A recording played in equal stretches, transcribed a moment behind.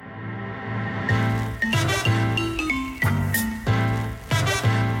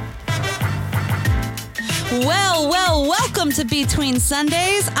Welcome to Between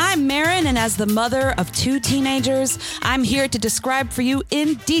Sundays. I'm Maron, and as the mother of 2 teenagers, I'm here to describe for you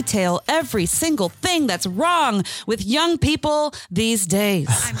in detail every single thing that's wrong with young people these days.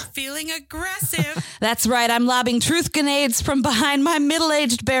 I'm feeling aggressive. That's right, I'm lobbing truth grenades from behind my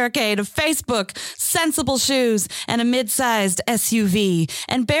middle-aged barricade of Facebook, sensible shoes, and a mid-sized SUV.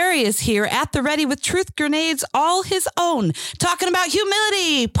 And Barry is here at the ready with truth grenades all his own, talking about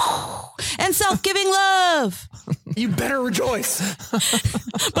humility and self-giving love. You better rejoice.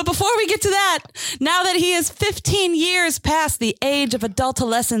 But before we get to that, now that he is 15 years past the age of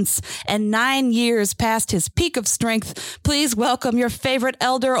adultolescence and 9 years past his peak of strength, please welcome your favorite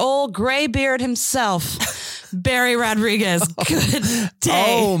elder, old graybeard himself, Barry Rodriguez. Good day.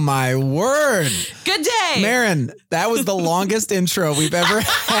 Oh, my word. Good day. Maron, that was the longest intro we've ever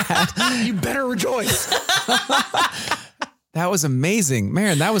had. You better rejoice. That was amazing.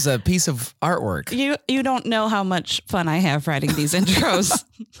 Maron, that was a piece of artwork. You don't know how much fun I have writing these intros.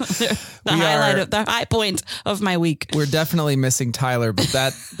 The high point of my week. We're definitely missing Tyler, but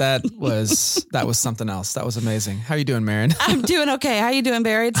that was something else. That was amazing. How you doing, Maron? I'm doing okay. How you doing,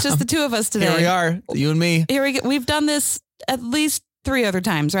 Barry? It's just the two of us today. Here we are, you and me. Here we go. We've done this at least 3 other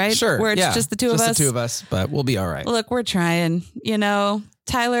times, right? Sure. Where it's just the two of us. Just the two of us, but we'll be all right. Look, we're trying,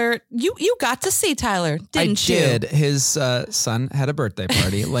 Tyler, you got to see Tyler, didn't you? I did. His son had a birthday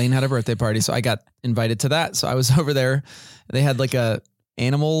party. Lane had a birthday party, so I got invited to that. So I was over there. They had like a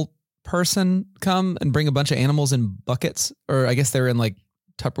animal person come and bring a bunch of animals in buckets, or I guess they were in like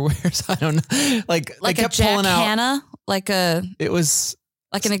Tupperwares. I don't know. Like they kept pulling out. Hannah, It was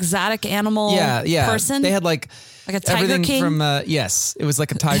like an exotic animal. Person. They had like a Tiger everything King? from yes, it was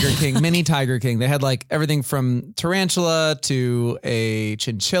like a Tiger King, mini Tiger King. They had like everything from tarantula to a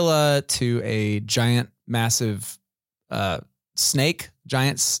chinchilla to a giant, massive snake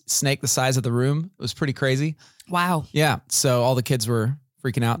the size of the room. It was pretty crazy. Wow. Yeah. So all the kids were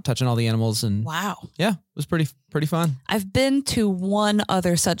freaking out, touching all the animals, and wow. Yeah, it was pretty fun. I've been to one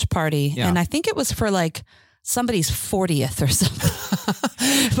other such party, and I think it was for like somebody's 40th or something.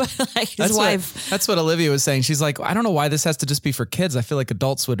 But like his wife. That's what Olivia was saying. She's like, I don't know why this has to just be for kids. I feel like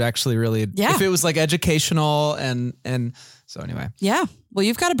adults would actually really, if it was like educational and so anyway. Yeah. Well,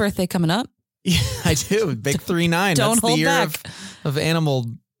 you've got a birthday coming up. Yeah, I do. Big 39. Don't That's hold the year back. of animal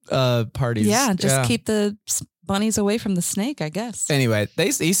parties. Yeah. Just keep the bunnies away from the snake, I guess. Anyway,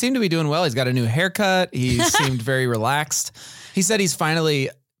 he seemed to be doing well. He's got a new haircut. He seemed very relaxed. He said he's finally,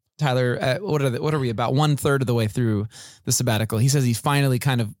 Tyler, what are we about 1/3 of the way through the sabbatical? He says he's finally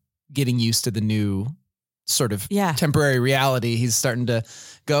kind of getting used to the new sort of temporary reality. He's starting to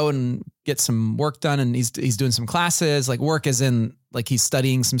go and get some work done, and he's doing some classes, like work as in like he's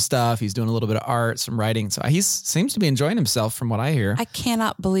studying some stuff. He's doing a little bit of art, some writing. So he seems to be enjoying himself from what I hear. I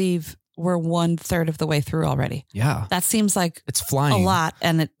cannot believe we're 1/3 of the way through already. Yeah. That seems like it's flying a lot.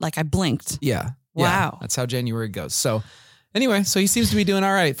 And I blinked. Yeah. Wow. Yeah. That's how January goes. So anyway, so he seems to be doing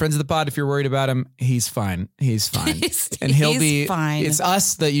all right. Friends of the pod, if you're worried about him, he's fine. He's fine. And he'll be fine. It's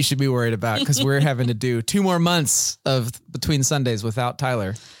us that you should be worried about, because we're having to do 2 more months of Between Sundays without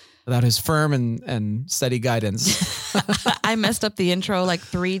Tyler, without his firm and steady guidance. I messed up the intro like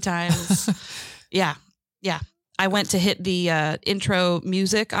 3 times. Yeah. I went to hit the intro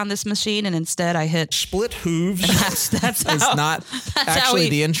music on this machine, and instead I hit split hooves. That's how, it's not actually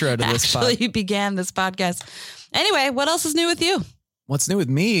the intro to this pod. Actually began this podcast. Anyway, what else is new with you? What's new with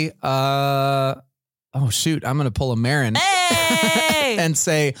me? Oh shoot, I'm gonna pull a Maron and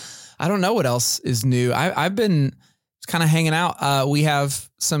say I don't know what else is new. I've been kind of hanging out. We have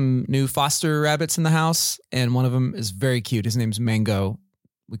some new foster rabbits in the house, and one of them is very cute. His name's Mango.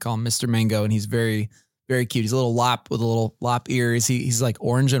 We call him Mr. Mango, and he's very, very cute. He's a little lop with a little lop ears. He's like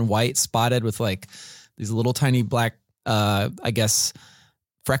orange and white spotted with like these little tiny black, I guess,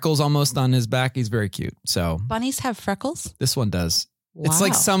 freckles almost on his back. He's very cute. So bunnies have freckles? This one does. Wow. It's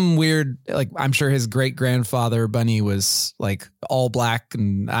like some weird, like I'm sure his great grandfather bunny was like all black,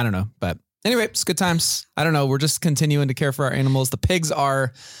 and I don't know. But anyway, it's good times. I don't know. We're just continuing to care for our animals. The pigs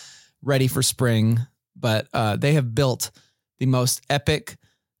are ready for spring, but they have built the most epic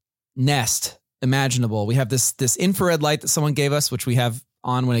nest imaginable. We have this infrared light that someone gave us, which we have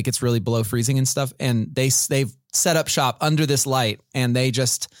on when it gets really below freezing and stuff. And they've set up shop under this light, and they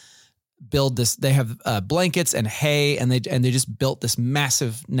just build this. They have blankets and hay, and they just built this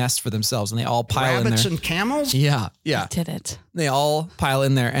massive nest for themselves, and they all pile in there. Rabbits and camels? Yeah. I did it. They all pile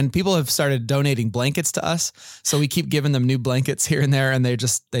in there, and people have started donating blankets to us. So we keep giving them new blankets here and there, and they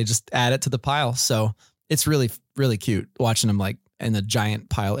just add it to the pile. So it's really, really cute watching them like in the giant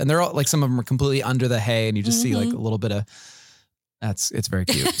pile. And they're all like, some of them are completely under the hay, and you just see like a little bit of, it's very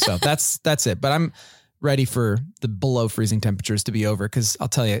cute. So that's it. But I'm ready for the below freezing temperatures to be over. Cause I'll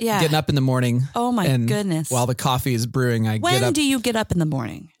tell you, getting up in the morning. Oh my goodness. While the coffee is brewing, I get up. When do you get up in the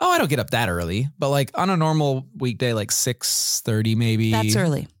morning? Oh, I don't get up that early, but like on a normal weekday, like 6:30 maybe. That's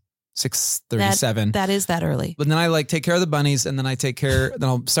early. 6:37. That is that early. But then I like take care of the bunnies, and then then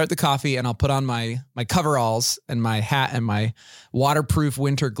I'll start the coffee, and I'll put on my coveralls and my hat and my waterproof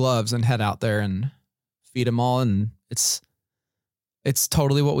winter gloves and head out there and feed them all. And it's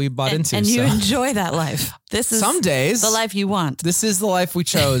totally what we bought into. And you enjoy that life. This is some days the life you want. This is the life we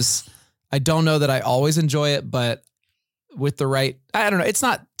chose. I don't know that I always enjoy it, but with the right, I don't know. It's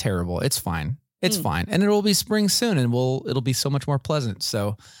not terrible. It's fine. It's fine. And it will be spring soon, and it'll be so much more pleasant.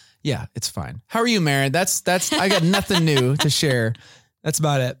 So yeah, it's fine. How are you, Maron? That's I got nothing new to share. That's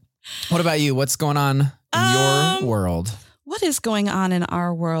about it. What about you? What's going on in your world? What is going on in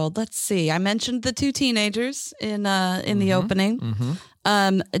our world? Let's see. I mentioned the 2 teenagers in the opening.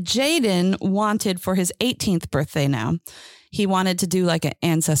 Jaden wanted for his 18th birthday now. He wanted to do like an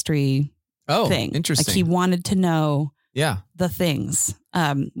ancestry thing. Interesting. Like he wanted to know the things,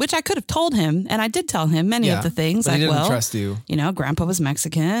 which I could have told him. And I did tell him many of the things. But he like, didn't trust you. You know, grandpa was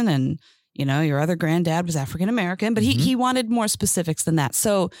Mexican and, you know, your other granddad was African-American, but he wanted more specifics than that.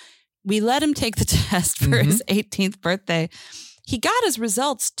 So we let him take the test for his 18th birthday. He got his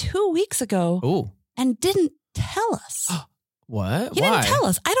results 2 weeks ago and didn't tell us. What? He didn't tell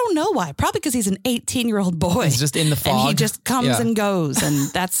us. I don't know why. Probably because he's an 18-year-old boy. He's just in the fog. And he just comes and goes.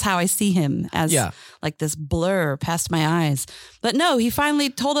 And that's how I see him, as like this blur past my eyes. But no, he finally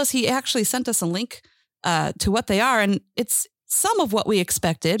told us. He actually sent us a link to what they are. And it's some of what we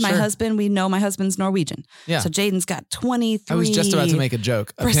expected. My husband's Norwegian. Yeah. So Jaden's got 23. I was just about to make a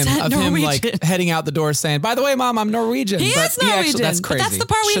joke of him like heading out the door saying, "By the way, Mom, I'm Norwegian." He is Norwegian. That's crazy. But that's the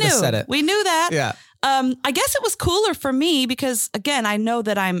part we Should've knew. said it. We knew that. Yeah. I guess it was cooler for me because, again, I know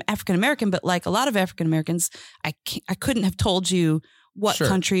that I'm African-American, but like a lot of African-Americans, I couldn't have told you what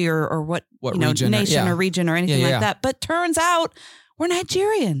country or what region nation or region or anything like that. But turns out we're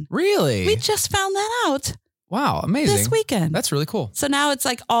Nigerian. Really? We just found that out. Wow. Amazing. This weekend. That's really cool. So now it's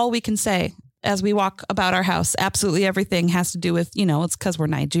like all we can say as we walk about our house. Absolutely everything has to do with, it's because we're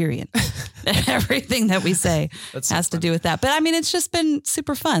Nigerian. Everything that we say has to do with that. But I mean, it's just been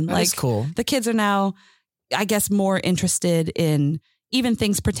super fun. That's cool. The kids are now, I guess, more interested in even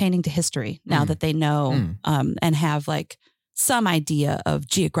things pertaining to history now that they know and have like some idea of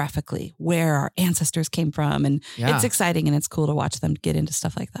geographically where our ancestors came from. And it's exciting and it's cool to watch them get into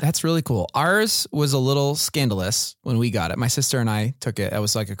stuff like that. That's really cool. Ours was a little scandalous when we got it. My sister and I took it. It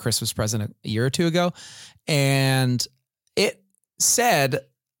was like a Christmas present a year or two ago. And it said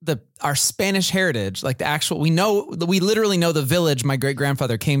our Spanish heritage, like the actual, we literally know the village my great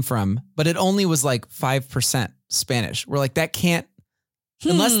grandfather came from, but it only was like 5% Spanish. We're like, that can't,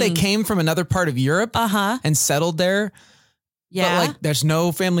 unless they came from another part of Europe and settled there. Yeah. But like, there's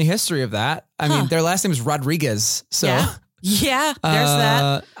no family history of that. I mean, their last name is Rodriguez. So yeah, there's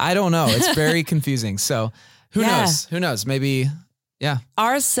that. I don't know. It's very confusing. So who knows? Who knows? Maybe. Yeah.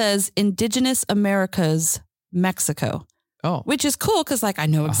 Ours says Indigenous Americas, Mexico. Oh, which is cool. Cause like, I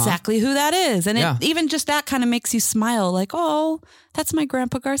know exactly who that is. And even just that kind of makes you smile like, oh, that's my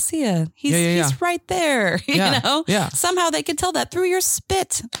Grandpa Garcia. He's right there. You know? Yeah. Somehow they could tell that through your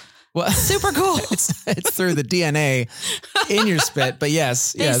spit. Well, super cool. It's through the DNA in your spit, but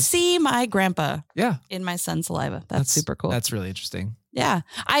yes. They see my grandpa in my son's saliva. That's super cool. That's really interesting. Yeah.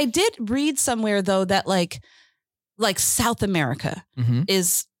 I did read somewhere though that like South America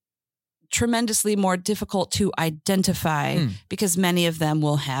is tremendously more difficult to identify because many of them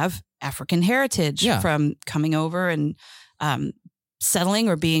will have African heritage from coming over and settling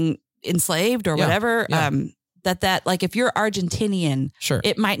or being enslaved or whatever. Yeah. That like if you're Argentinian,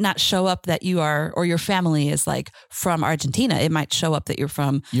 it might not show up that you are or your family is like from Argentina. It might show up that you're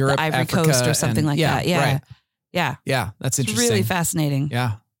from Europe, the Ivory Africa, Coast or something like that. Yeah. Right. Yeah. Yeah. That's interesting. It's really fascinating.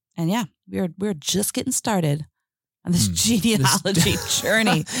 Yeah. And we're just getting started on this genealogy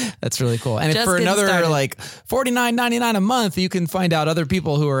journey. That's really cool. And for another like $49.99 a month, you can find out other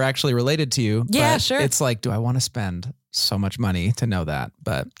people who are actually related to you. Yeah, but sure. It's like, do I want to spend so much money to know that?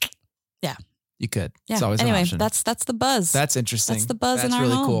 But yeah, you could. Yeah. It's always an option. That's the buzz. That's interesting. That's the buzz in our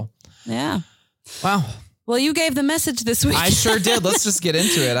really home. Cool. Yeah. Wow. Well, you gave the message this week. I sure did. Let's just get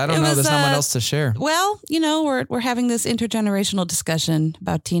into it. I don't know. There's not much else to share. Well, we're having this intergenerational discussion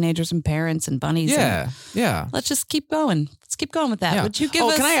about teenagers and parents and bunnies. Yeah. Let's just keep going. Let's keep going with that. Yeah. Would you give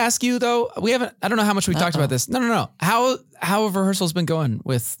us... can I ask you though? I don't know how much we talked about this. No. How have rehearsals been going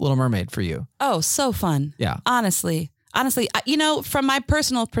with Little Mermaid for you? Oh, so fun. Yeah. Honestly. honestly, from my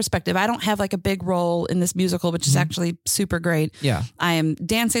personal perspective, I don't have like a big role in this musical, which is actually super great. Yeah. I am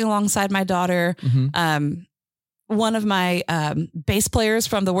dancing alongside my daughter. One of my bass players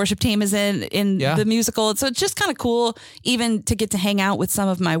from the worship team is in the musical. So it's just kind of cool even to get to hang out with some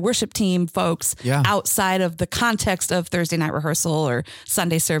of my worship team folks outside of the context of Thursday night rehearsal or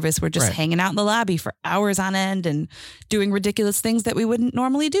Sunday service. We're just hanging out in the lobby for hours on end and doing ridiculous things that we wouldn't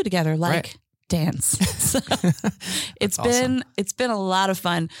normally do together, like dance. So it's been a lot of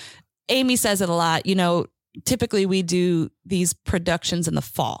fun. Amy says it a lot. Typically we do these productions in the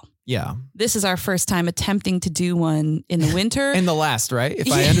fall. Yeah. This is our first time attempting to do one in the winter. In the last, right?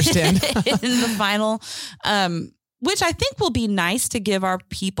 If I understand. In the final, which I think will be nice to give our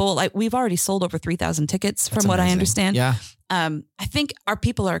people, like we've already sold over 3,000 tickets from what I understand. Yeah. I think our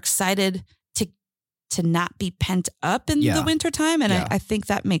people are excited to not be pent up in the winter time. And I think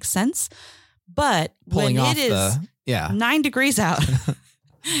that makes sense. But Pulling when off it is 9 degrees out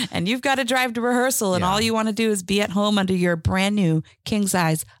and you've got to drive to rehearsal and all you want to do is be at home under your brand new king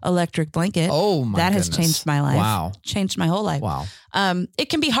size electric blanket. Oh my That goodness. has changed my life. Wow. Changed my whole life. Wow. It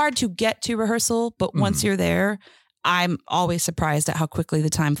can be hard to get to rehearsal, but once you're there, I'm always surprised at how quickly the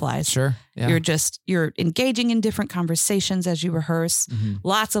time flies. Sure. Yeah. You're engaging in different conversations as you rehearse,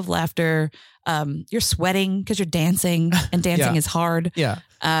 lots of laughter. You're sweating because you're dancing and dancing is hard. Yeah.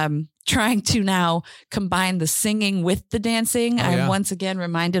 Trying to now combine the singing with the dancing. I'm once again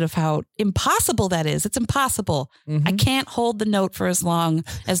reminded of how impossible that is. It's impossible. I can't hold the note for as long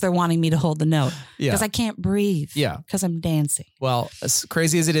as they're wanting me to hold the note because I can't breathe because I'm dancing. Well, as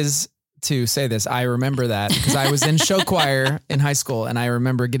crazy as it is to say this, I remember that because I was in show choir in high school and I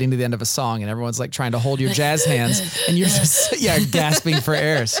remember getting to the end of a song and everyone's like trying to hold your jazz hands and you're just, gasping for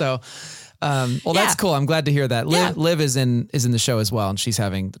air. So, that's cool. I'm glad to hear that. Liv is in the show as well, and she's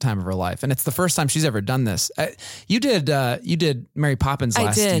having the time of her life. And it's the first time she's ever done this. You did Mary Poppins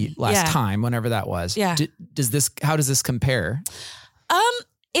last time, whenever that was. Yeah. How does this compare?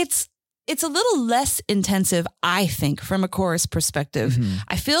 It's a little less intensive, I think, from a chorus perspective.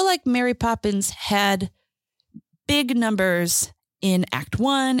 I feel like Mary Poppins had big numbers in Act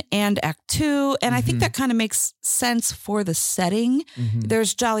 1 and Act 2. And I think that kind of makes sense for the setting.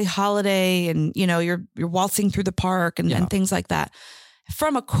 There's Jolly Holiday and, you're waltzing through the park and things like that.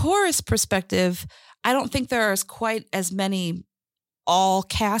 From a chorus perspective, I don't think there are quite as many all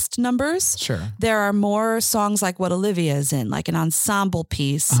cast numbers. Sure. There are more songs like what Olivia is in, like an ensemble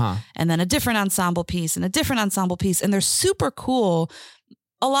piece and then a different ensemble piece and a different ensemble piece. And they're super cool.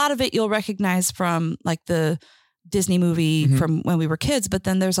 A lot of it you'll recognize from like the Disney movie from when we were kids, but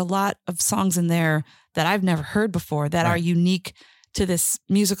then there's a lot of songs in there that I've never heard before that are unique to this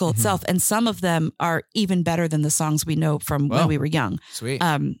musical itself. And some of them are even better than the songs we know from when we were young. Sweet.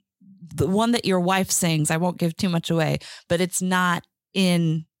 The one that your wife sings, I won't give too much away, but it's not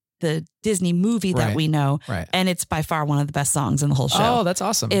in the Disney movie that we know. Right. And it's by far one of the best songs in the whole show. Oh, that's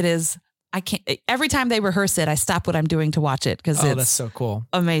awesome. It is. Every time they rehearse it, I stop what I'm doing to watch it because it's that's so cool.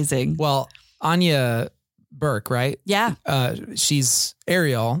 Amazing. Well, Anya Burke, right? Yeah. She's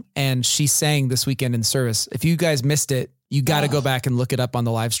Ariel and she sang this weekend in service. If you guys missed it, you got to go back and look it up on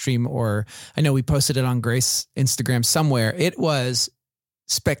the live stream, or I know we posted it on Grace Instagram somewhere. It was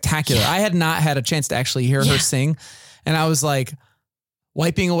spectacular. I had not had a chance to actually hear her sing. And I was like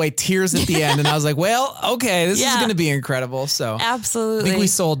wiping away tears at the end. And I was like, well, okay, this is going to be incredible. So absolutely. I think we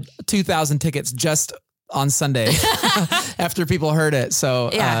sold 2,000 tickets just on Sunday after people heard it. So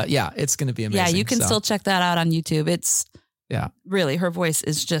it's going to be amazing. Yeah, you can still check that out on YouTube. It's really, her voice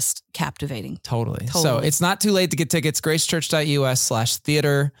is just captivating. Totally. So it's not too late to get tickets.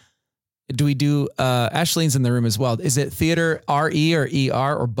 gracechurch.us/theater. Do we do, Ashleen's in the room as well. Is it theater R-E or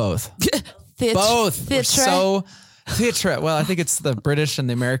E-R or both? Both. We're so theatre. Well, I think it's the British and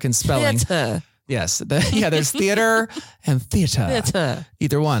the American spelling. Theatre. Yes. There's theater and theater. Theater.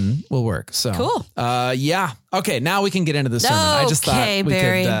 Either one will work. So cool. Okay. Now we can get into the sermon. I just thought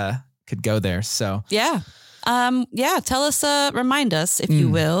we could go there. So tell us, remind us, if you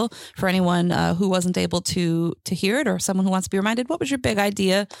will, for anyone who wasn't able to hear it or someone who wants to be reminded, what was your big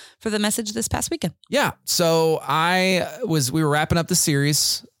idea for the message this past weekend? Yeah. So we were wrapping up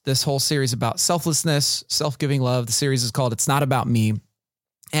this whole series about selflessness, self-giving love. The series is called It's Not About Me.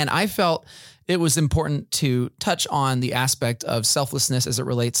 And I felt it was important to touch on the aspect of selflessness as it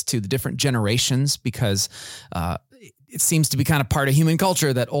relates to the different generations, because it seems to be kind of part of human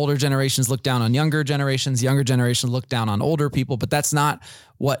culture that older generations look down on younger generations look down on older people, but that's not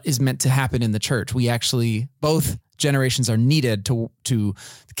what is meant to happen in the church. We actually, both generations are needed to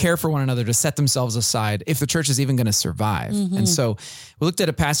care for one another, to set themselves aside if the church is even going to survive. And so we looked at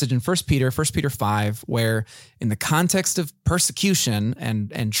a passage in 1 Peter 5, where in the context of persecution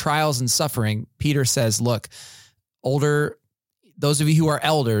and trials and suffering, Peter says, look, those of you who are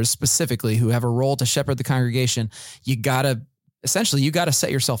elders specifically, who have a role to shepherd the congregation, you got to set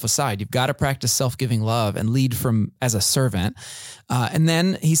yourself aside. You've got to practice self-giving love and lead as a servant. And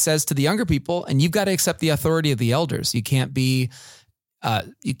then he says to the younger people, and you've got to accept the authority of the elders. You can't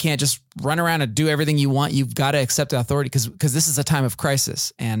just run around and do everything you want. You've got to accept the authority because this is a time of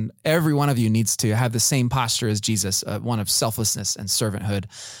crisis, and every one of you needs to have the same posture as Jesus, one of selflessness and servanthood,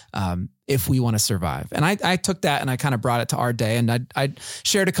 if we want to survive. And I took that and I kind of brought it to our day, and I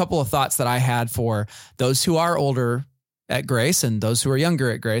shared a couple of thoughts that I had for those who are older at Grace and those who are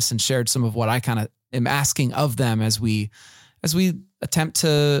younger at Grace, and shared some of what I kind of am asking of them as we attempt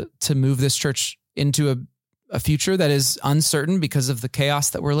to move this church into a future that is uncertain because of the chaos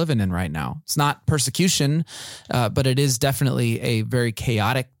that we're living in right now. It's not persecution, but it is definitely a very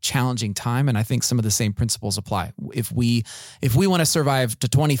chaotic, challenging time. And I think some of the same principles apply. If we want to survive to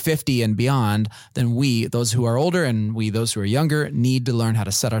 2050 and beyond, then those who are older and those who are younger, need to learn how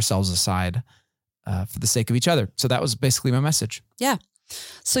to set ourselves aside for the sake of each other. So that was basically my message. Yeah.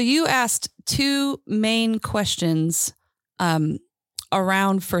 So you asked two main questions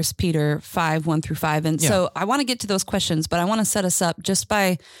around 1 Peter 5, 1-5. And so I want to get to those questions, but I want to set us up just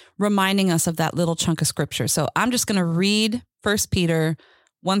by reminding us of that little chunk of scripture. So I'm just going to read 1 Peter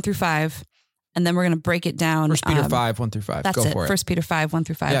 1-5, and then we're going to break it down. 1 Peter 5, 1-5. That's go it. for it. 1 Peter 5,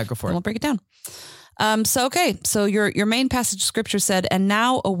 1-5. Yeah, go for it. And we'll break it down. So your main passage of scripture said, "And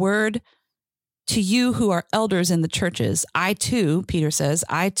now a word to you who are elders in the churches. I too," Peter says,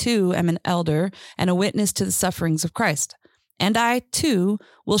 "I too am an elder and a witness to the sufferings of Christ. And I too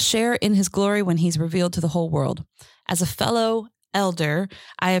will share in his glory when he's revealed to the whole world. As a fellow elder,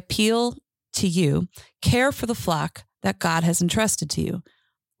 I appeal to you, care for the flock that God has entrusted to you.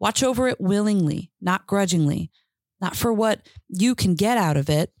 Watch over it willingly, not grudgingly, not for what you can get out of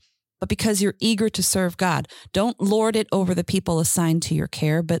it, but because you're eager to serve God. Don't lord it over the people assigned to your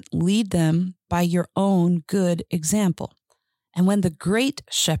care, but lead them by your own good example. And when the great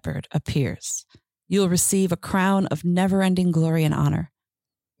shepherd appears, you'll receive a crown of never-ending glory and honor.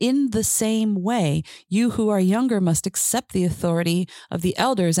 In the same way, you who are younger must accept the authority of the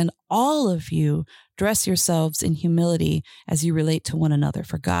elders, and all of you dress yourselves in humility as you relate to one another.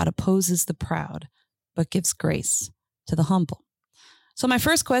 For God opposes the proud, but gives grace to the humble." So my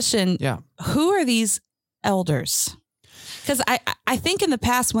first question, who are these elders? Because I think in the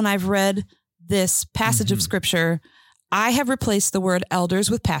past when I've read this passage of scripture, I have replaced the word elders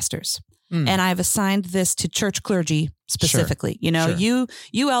with pastors. And I've assigned this to church clergy specifically. Sure.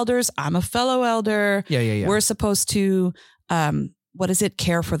 You elders, I'm a fellow elder. Yeah. We're supposed to,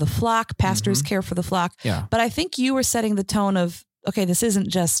 care for the flock. Pastors care for the flock. Yeah. But I think you were setting the tone of, okay, this isn't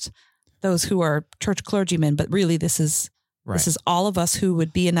just those who are church clergymen, but really this is all of us who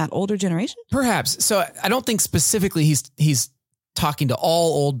would be in that older generation. Perhaps. So I don't think specifically he's talking to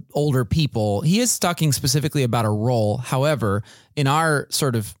all older people. He is talking specifically about a role. However, in our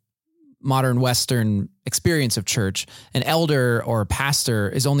sort of modern Western experience of church, an elder or a pastor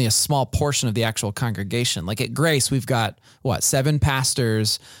is only a small portion of the actual congregation. Like at Grace, we've got 7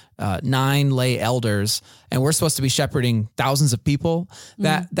 pastors, 9 lay elders, and we're supposed to be shepherding thousands of people.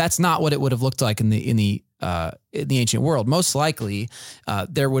 That's not what it would have looked like in the ancient world. Most likely,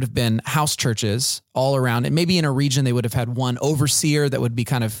 there would have been house churches all around, and maybe in a region they would have had one overseer that would be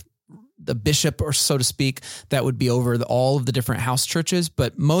kind of the bishop, or so to speak, that would be over all of the different house churches.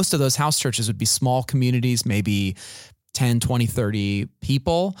 But most of those house churches would be small communities, maybe 10, 20, 30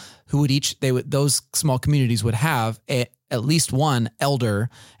 people who those small communities would have at least one elder.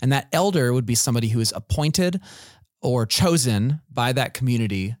 And that elder would be somebody who is appointed or chosen by that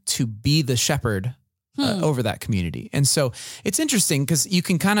community to be the shepherd over that community. And so it's interesting because you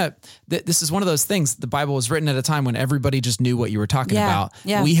can kind of, this is one of those things, the Bible was written at a time when everybody just knew what you were talking about.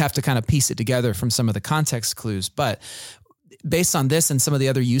 Yeah. We have to kind of piece it together from some of the context clues. But based on this and some of the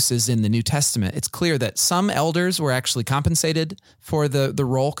other uses in the New Testament, it's clear that some elders were actually compensated for the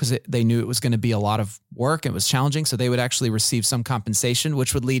role because they knew it was going to be a lot of work. It was challenging. So they would actually receive some compensation,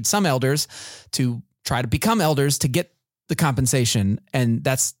 which would lead some elders to try to become elders to get the compensation. And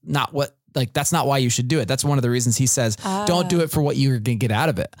that's not why you should do it. That's one of the reasons he says, don't do it for what you're going to get out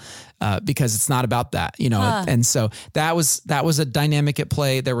of it, because it's not about that, And so that was a dynamic at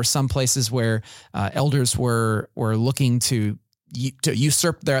play. There were some places where elders were looking to to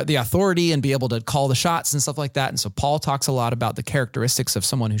usurp the authority and be able to call the shots and stuff like that. And so Paul talks a lot about the characteristics of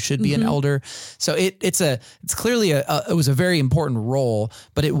someone who should be an elder. So it's clearly it was a very important role,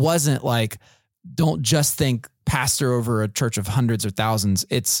 but it wasn't like, don't just think pastor over a church of hundreds or thousands.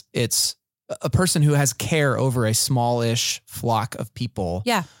 It's a person who has care over a smallish flock of people.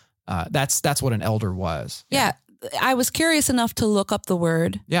 Yeah. That's what an elder was. Yeah. I was curious enough to look up the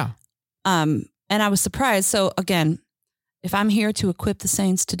word. Yeah. And I was surprised. So again, if I'm here to equip the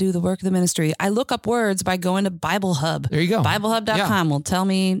saints to do the work of the ministry, I look up words by going to Bible Hub. There you go. BibleHub.com will tell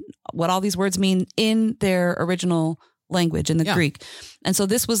me what all these words mean in their original language, in the Greek. And so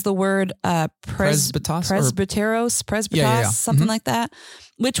this was the word presbyteros, something like that,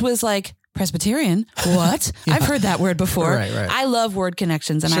 which was like, Presbyterian? What? I've heard that word before. Right. I love word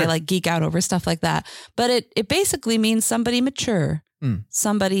connections and I like geek out over stuff like that. But it basically means somebody mature,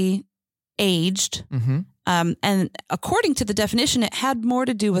 somebody aged. And according to the definition, it had more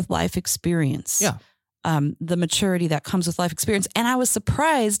to do with life experience. Yeah. The maturity that comes with life experience. And I was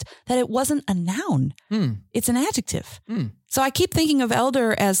surprised that it wasn't a noun. It's an adjective. So I keep thinking of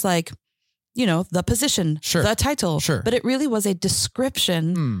elder as like, the position, the title, but it really was a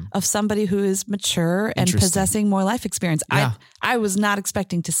description of somebody who is mature and possessing more life experience. Yeah. I was not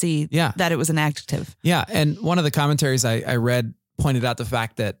expecting to see that it was an adjective. Yeah. And one of the commentaries I read pointed out the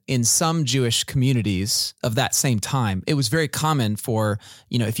fact that in some Jewish communities of that same time, it was very common for,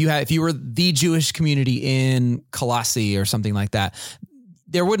 if you were the Jewish community in Colossae or something like that,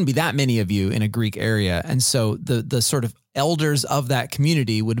 there wouldn't be that many of you in a Greek area. And so the sort of elders of that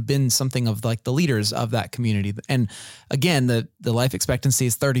community would have been something of like the leaders of that community. And again, the life expectancy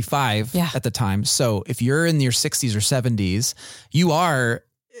is 35 at the time. So if you're in your 60s or 70s, you are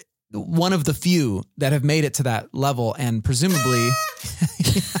one of the few that have made it to that level. And presumably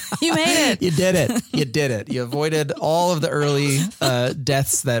you made it. You did it. You avoided all of the early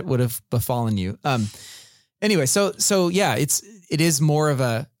deaths that would have befallen you. Anyway, so yeah, it is more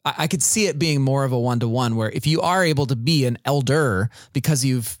of I could see it being more of a one-to-one where if you are able to be an elder because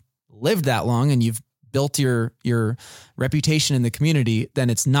you've lived that long and you've built your reputation in the community, then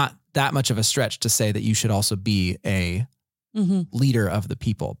it's not that much of a stretch to say that you should also be a leader of the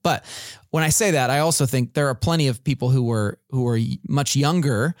people. But when I say that, I also think there are plenty of people who were much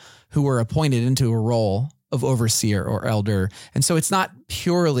younger who were appointed into a role of overseer or elder. And so it's not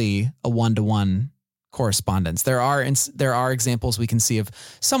purely a one-to-one correspondence. There are examples we can see of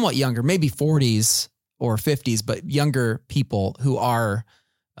somewhat younger, maybe 40s or 50s, but younger people who are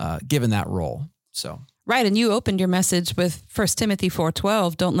given that role. So right, and you opened your message with 1 Timothy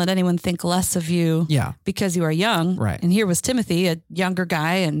 4:12. Don't let anyone think less of you, because you are young. Right, and here was Timothy, a younger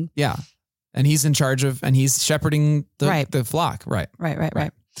guy, and and he's in charge of, and he's shepherding the flock. Right.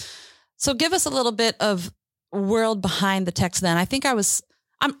 So give us a little bit of world behind the text. Then I think I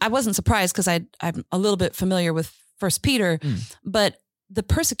wasn't surprised because I'm a little bit familiar with 1 Peter, but the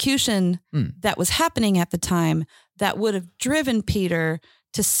persecution that was happening at the time that would have driven Peter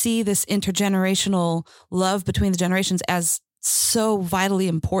to see this intergenerational love between the generations as so vitally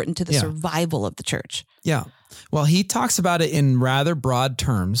important to the survival of the church. Yeah. Well, he talks about it in rather broad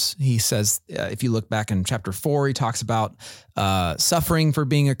terms. He says, if you look back in chapter 4, he talks about suffering for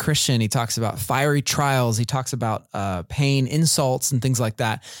being a Christian. He talks about fiery trials. He talks about pain, insults, and things like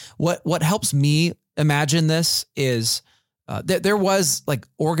that. What helps me imagine this is there was like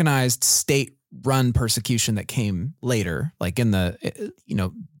organized state-run persecution that came later, like in the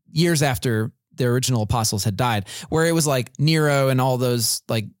years after the original apostles had died, where it was like Nero and all those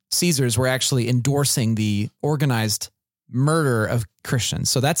like Caesars were actually endorsing the organized murder of Christians.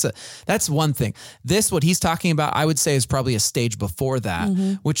 So that's one thing. What he's talking about, I would say, is probably a stage before that,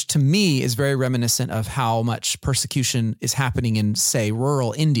 which to me is very reminiscent of how much persecution is happening in, say,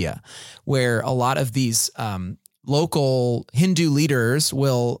 rural India, where a lot of these local Hindu leaders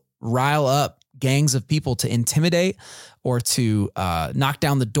will rile up gangs of people to intimidate or to knock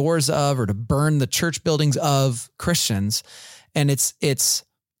down the doors of or to burn the church buildings of Christians. And it's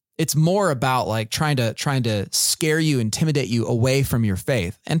more about like trying to scare you, intimidate you away from your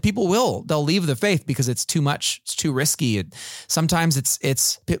faith. And people they'll leave the faith because it's too much, it's too risky. Sometimes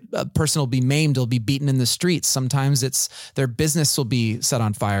a person will be maimed, will be beaten in the streets. Sometimes their business will be set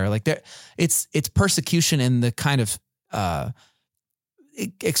on fire. Like it's persecution in the kind of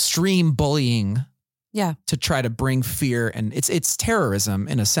extreme bullying to try to bring fear, and it's terrorism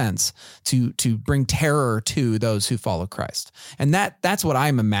in a sense to bring terror to those who follow Christ. And that's what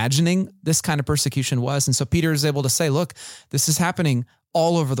I'm imagining this kind of persecution was. And so Peter is able to say, look, this is happening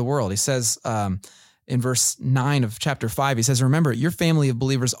all over the world. He says in verse 9 of chapter 5, he says, remember, your family of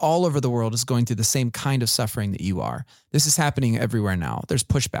believers all over the world is going through the same kind of suffering that you are. This is happening everywhere now. There's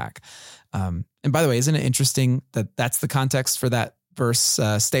pushback. And by the way, isn't it interesting that that's the context for that verse?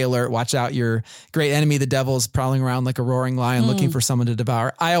 Stay alert, watch out, your great enemy, the devil, is prowling around like a roaring lion looking for someone to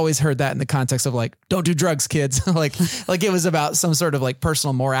devour. I always heard that in the context of like, don't do drugs, kids. like it was about some sort of like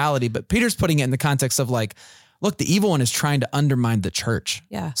personal morality, but Peter's putting it in the context of like, look, the evil one is trying to undermine the church.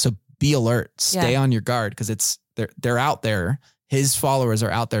 Yeah. So be alert, stay on your guard, because they're out there. His followers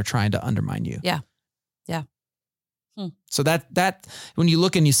are out there trying to undermine you. Yeah. So that when you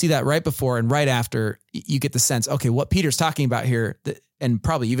look and you see that right before and right after, you get the sense, okay, what Peter's talking about here, and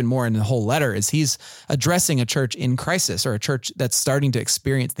probably even more in the whole letter, is he's addressing a church in crisis, or a church that's starting to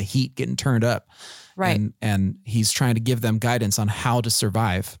experience the heat getting turned up. Right. And he's trying to give them guidance on how to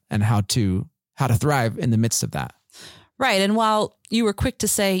survive and how to thrive in the midst of that. Right. And while you were quick to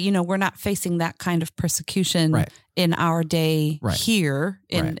say, we're not facing that kind of persecution in our day here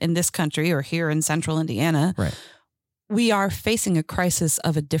in this country or here in central Indiana, we are facing a crisis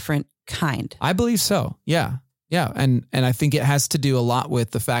of a different kind. I believe so. Yeah. Yeah. And I think it has to do a lot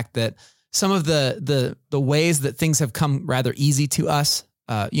with the fact that some of the ways that things have come rather easy to us.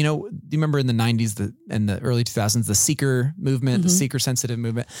 Do you remember in the 90s and the early 2000s, the seeker movement, the seeker sensitive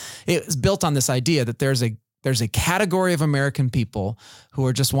movement? It was built on this idea that there's a category of American people who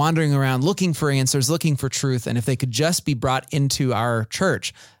are just wandering around looking for answers, looking for truth. And if they could just be brought into our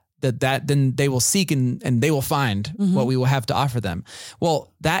church, then they will seek and they will find what we will have to offer them.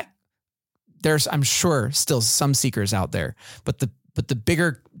 Well, there's, I'm sure, still some seekers out there, but the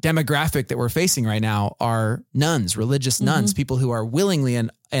bigger demographic that we're facing right now are nuns, religious nuns, people who are willingly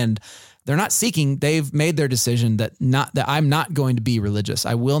and they're not seeking. They've made their decision that I'm not going to be religious.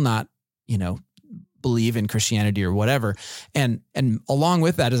 I will not, believe in Christianity or whatever. And along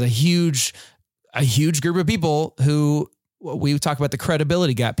with that is a huge group of people who, we talk about the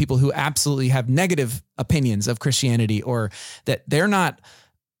credibility gap, people who absolutely have negative opinions of Christianity, or that they're not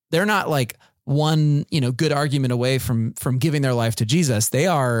like one, good argument away from giving their life to Jesus.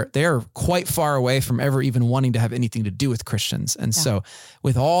 They're quite far away from ever even wanting to have anything to do with Christians. And so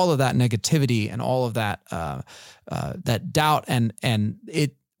with all of that negativity and all of that, that doubt and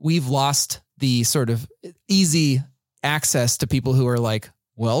we've lost the sort of easy access to people who are like,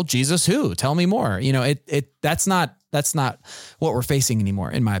 well, Jesus who? Tell me more. That's not what we're facing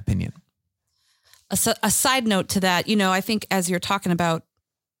anymore, in my opinion. A side note to that, I think as you're talking about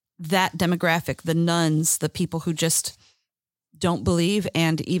that demographic, the nuns, the people who just don't believe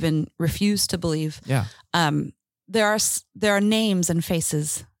and even refuse to believe. Yeah. There are names and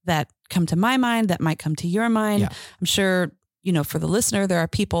faces that come to my mind, that might come to your mind. Yeah. I'm sure, for the listener, there are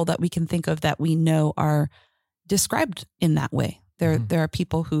people that we can think of that we know are described in that way. There are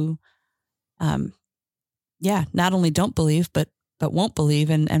people who, not only don't believe, but won't believe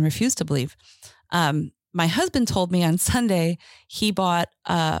and refuse to believe. My husband told me on Sunday he bought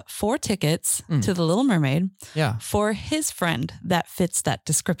 4 tickets to The Little Mermaid for his friend that fits that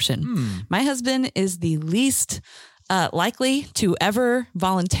description. My husband is the least likely to ever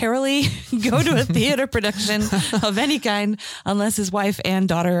voluntarily go to a theater production of any kind unless his wife and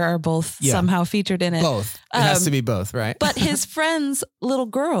daughter are both somehow featured in it. Both. It has to be both, right? But his friends' little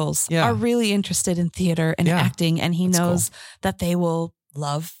girls are really interested in theater and acting, and he knows that they will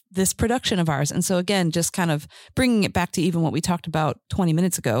love this production of ours. And so again, just kind of bringing it back to even what we talked about 20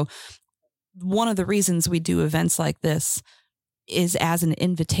 minutes ago, one of the reasons we do events like this is as an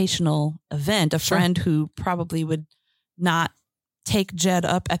invitational event. A friend who probably would not take Jed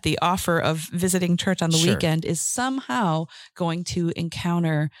up at the offer of visiting church on the weekend is somehow going to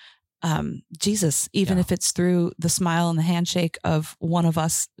encounter Jesus, even if it's through the smile and the handshake of one of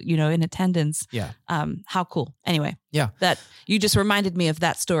us, in attendance. Yeah. How cool. Anyway. Yeah. That you just reminded me of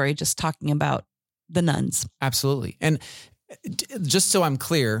that story, just talking about the nuns. Absolutely. And just so I'm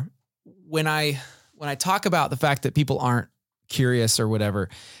clear, when I talk about the fact that people aren't curious or whatever,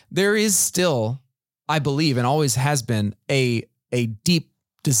 there is still, I believe, and always has been a deep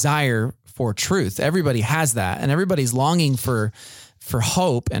desire for truth. Everybody has that, and everybody's longing for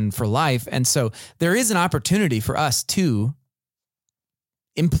hope and for life. And so there is an opportunity for us to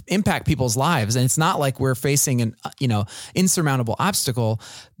impact people's lives. And it's not like we're facing an, insurmountable obstacle.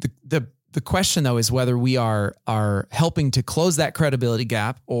 The question though is whether we are helping to close that credibility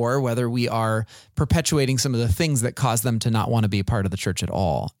gap, or whether we are perpetuating some of the things that cause them to not want to be a part of the church at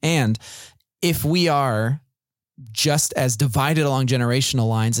all. And if we are just as divided along generational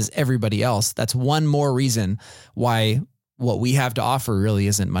lines as everybody else, that's one more reason why what we have to offer really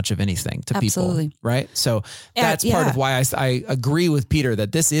isn't much of anything to Absolutely. people, right? So that's part of why I agree with Peter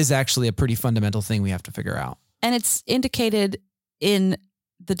that this is actually a pretty fundamental thing we have to figure out. And it's indicated in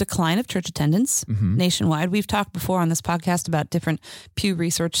the decline of church attendance nationwide. We've talked before on this podcast about different Pew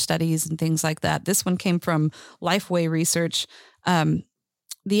Research studies and things like that. This one came from Lifeway Research.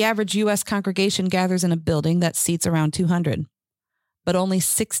 The average U.S. congregation gathers in a building that seats around 200, but only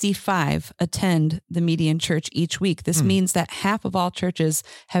 65 attend the median church each week. This means that half of all churches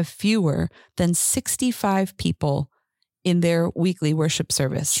have fewer than 65 people in their weekly worship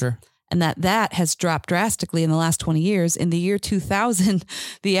service. Sure. And that has dropped drastically in the last 20 years. In the year 2000,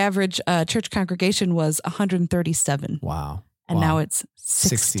 the average church congregation was 137. Wow. And now it's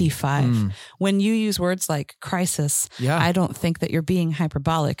 65. When you use words like crisis, I don't think that you're being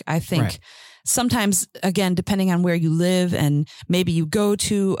hyperbolic. I think sometimes, again, depending on where you live, and maybe you go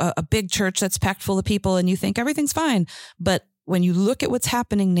to a big church that's packed full of people and you think everything's fine. But when you look at what's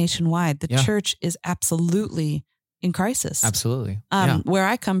happening nationwide, the church is absolutely in crisis. Absolutely. Where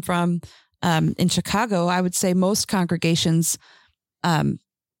I come from, in Chicago, I would say most congregations that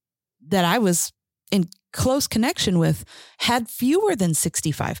I was in close connection with had fewer than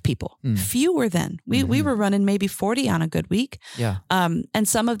 65 people. Fewer than. We were running maybe 40 on a good week. Yeah. And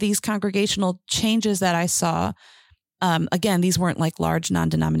some of these congregational changes that I saw, again, these weren't like large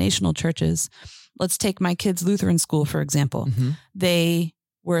non-denominational churches. Let's take my kids' Lutheran school, for example. They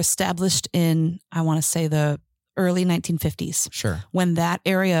were established in, I want to say, the early 1950s. Sure. When that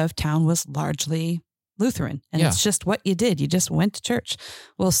area of town was largely Lutheran. And it's just what you did. You just went to church.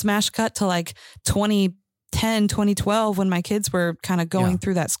 Well, smash cut to like 2010, 2012, when my kids were kind of going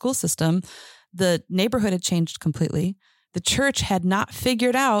through that school system, the neighborhood had changed completely. The church had not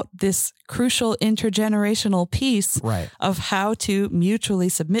figured out this crucial intergenerational piece of how to mutually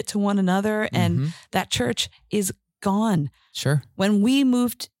submit to one another. And that church is gone. Sure. When we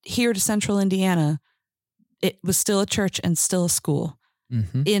moved here to Central Indiana, it was still a church and still a school.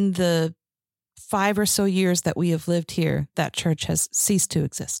 In the 5 or so years that we have lived here, that church has ceased to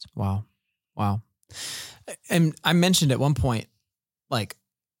exist. Wow. And I mentioned at one point, like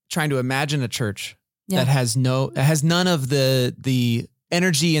trying to imagine a church that has none of the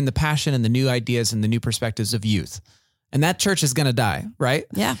energy and the passion and the new ideas and the new perspectives of youth. And that church is going to die, right?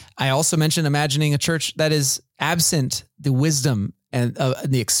 Yeah. I also mentioned imagining a church that is absent the wisdom and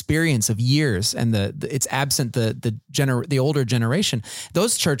the experience of years, and it's absent the older generation.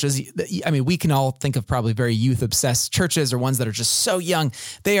 Those churches, I mean, we can all think of probably very youth obsessed churches, or ones that are just so young.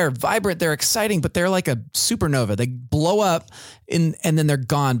 They are vibrant, they're exciting, but they're like a supernova. They blow up and then they're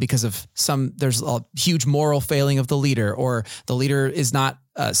gone because of there's a huge moral failing of the leader, or the leader is not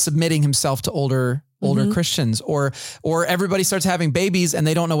submitting himself to older Christians, or everybody starts having babies and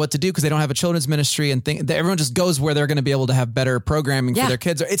they don't know what to do because they don't have a children's ministry, and everyone just goes where they're going to be able to have better programming for their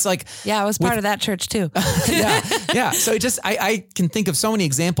kids. It's like, I was part of that church too. So I can think of so many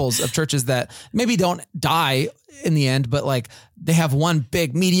examples of churches that maybe don't die in the end, but like they have one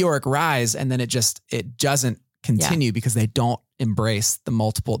big meteoric rise and then it doesn't continue because they don't embrace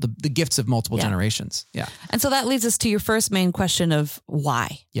the gifts of multiple generations. Yeah. And so that leads us to your first main question of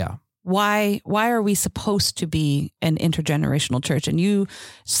why. Yeah. Why are we supposed to be an intergenerational church? And you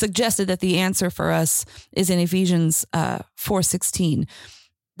suggested that the answer for us is in Ephesians 4:16,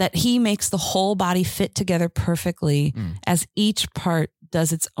 that he makes the whole body fit together perfectly as each part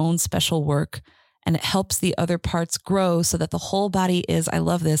does its own special work, and it helps the other parts grow so that the whole body is, I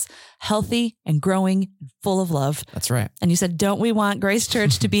love this, healthy and growing and full of love. That's right. And you said, don't we want Grace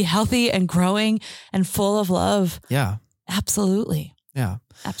Church to be healthy and growing and full of love? Yeah. Absolutely. Yeah.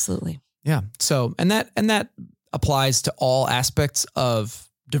 Absolutely. Yeah. So, and that applies to all aspects of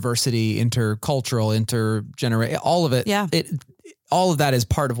diversity, intercultural, intergenerational, all of it. Yeah. All of that is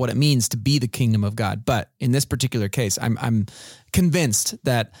part of what it means to be the kingdom of God. But in this particular case, I'm convinced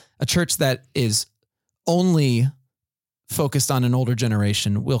that a church that is only focused on an older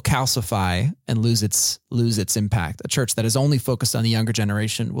generation will calcify and lose its impact. A church that is only focused on the younger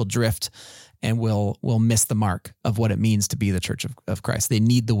generation will drift and will miss the mark of what it means to be the church of Christ. They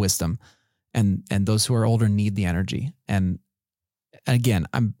need the wisdom, and those who are older need the energy. And again,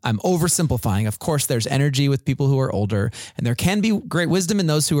 I'm oversimplifying. Of course, there's energy with people who are older, and there can be great wisdom in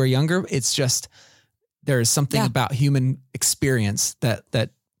those who are younger. It's just there is something about human experience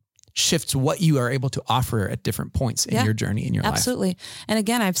that shifts what you are able to offer at different points in your journey in your life. Absolutely. And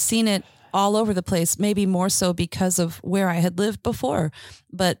again, I've seen it all over the place, maybe more so because of where I had lived before.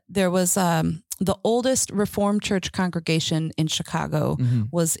 But there was the oldest Reformed church congregation in Chicago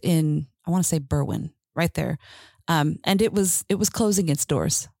was in, I want to say Berwyn, right there. And it was closing its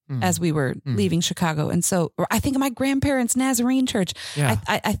doors. as we were leaving Chicago. And so I think of my grandparents' Nazarene church. Yeah.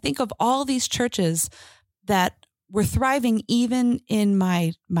 I think of all these churches that were thriving even in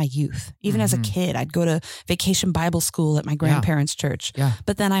my youth. Even as a kid, I'd go to vacation Bible school at my grandparents' church. Yeah.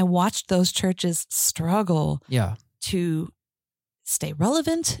 But then I watched those churches struggle to stay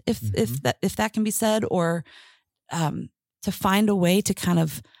relevant, if that can be said, or to find a way to kind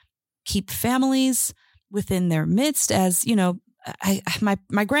of keep families within their midst. As you know,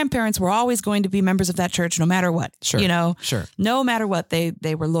 my grandparents were always going to be members of that church no matter what. Sure. Sure. No matter what,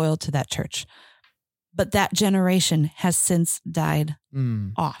 they were loyal to that church. But that generation has since died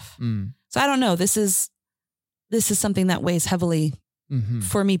off. So I don't know. This is something that weighs heavily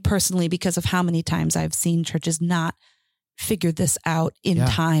for me personally, because of how many times I've seen churches not figure this out in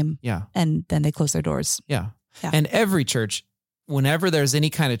time. Yeah. And then they close their doors. Yeah. And every church, whenever there's any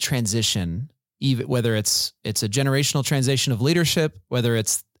kind of transition, even whether it's a generational transition of leadership, whether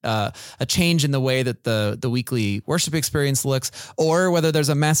it's a change in the way that the weekly worship experience looks, or whether there's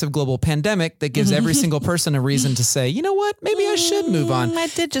a massive global pandemic that gives every single person a reason to say, you know what, maybe I should move on. I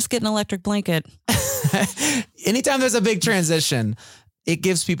did just get an electric blanket. Anytime there's a big transition, it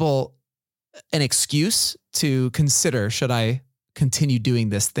gives people an excuse to consider, should I continue doing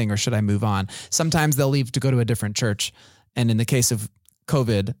this thing or should I move on? Sometimes they'll leave to go to a different church. And in the case of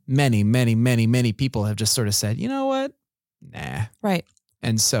COVID, many people have just sort of said, you know what? Nah. Right.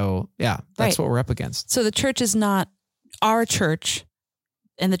 And so, that's what we're up against. So the church is not, our church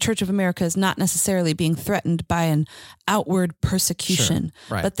and the Church of America is not necessarily being threatened by an outward persecution.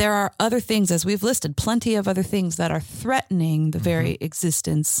 Sure. Right. But there are other things, as we've listed, plenty of other things that are threatening the very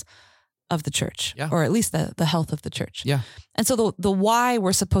existence of the church, or at least the health of the church. Yeah. And so the why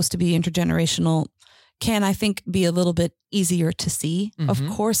we're supposed to be intergenerational can, I think, be a little bit easier to see. Of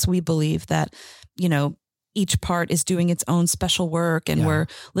course, we believe that, each part is doing its own special work, and we're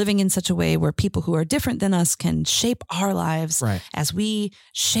living in such a way where people who are different than us can shape our lives as we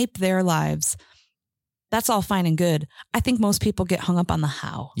shape their lives. That's all fine and good. I think most people get hung up on the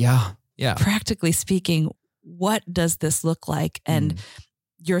how. Yeah. Yeah. Practically speaking, what does this look like? And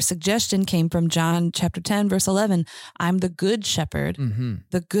your suggestion came from John chapter 10, verse 11. I'm the good shepherd.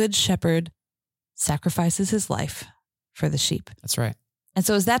 The good shepherd sacrifices his life for the sheep. That's right. And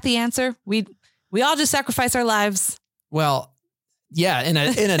so is that the answer? We all just sacrifice our lives. Well, yeah, in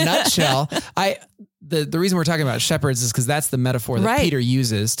a nutshell, the reason we're talking about shepherds is because that's the metaphor that Peter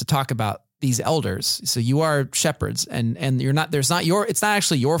uses to talk about these elders. So you are shepherds, and you're not, it's not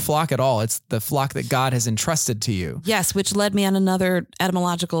actually your flock at all. It's the flock that God has entrusted to you. Yes, which led me on another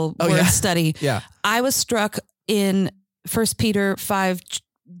etymological word study. Yeah. I was struck in 1 Peter 5,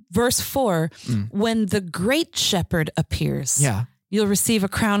 verse 4, when the great shepherd appears. Yeah. You'll receive a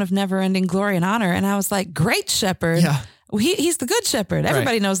crown of never-ending glory and honor. And I was like, great shepherd. Yeah. Well, he's the good shepherd.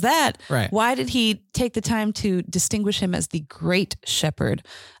 Everybody knows that. Right. Why did he take the time to distinguish him as the great shepherd?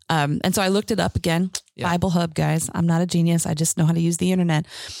 And so I looked it up again. Bible Hub, guys. I'm not a genius. I just know how to use the internet.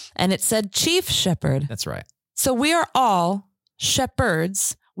 And it said chief shepherd. That's right. So we are all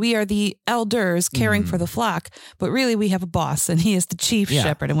shepherds. We are the elders caring for the flock, but really we have a boss, and he is the chief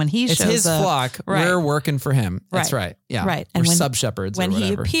shepherd. And when he shows up, it's his flock. We're working for him. That's right. Yeah. Right. And we're sub shepherds. When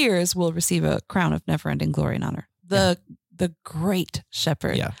he appears, we'll receive a crown of never-ending glory and honor. The great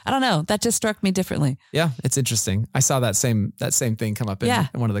shepherd. Yeah. I don't know. That just struck me differently. Yeah. It's interesting. I saw that same thing come up in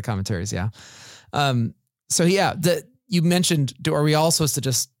one of the commentaries. Yeah. So you mentioned, are we all supposed to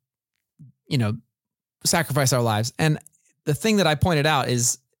just, sacrifice our lives? And the thing that I pointed out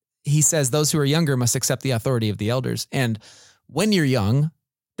is he says those who are younger must accept the authority of the elders. And when you're young,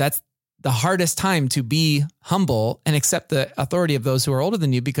 that's the hardest time to be humble and accept the authority of those who are older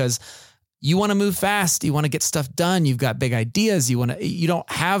than you, because you want to move fast. You want to get stuff done. You've got big ideas. You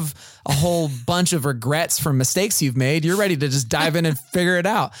don't have a whole bunch of regrets from mistakes you've made. You're ready to just dive in and figure it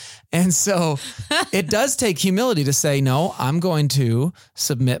out. And so it does take humility to say, no, I'm going to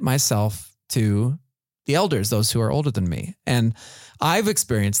submit myself to the elders, those who are older than me. And I've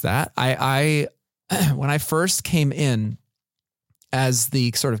experienced that. I when I first came in as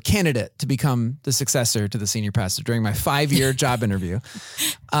the sort of candidate to become the successor to the senior pastor during my 5-year job interview,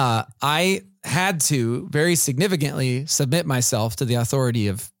 I had to very significantly submit myself to the authority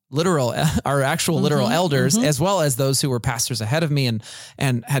of literal elders, as well as those who were pastors ahead of me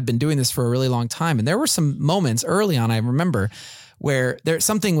and had been doing this for a really long time. And there were some moments early on, I remember, where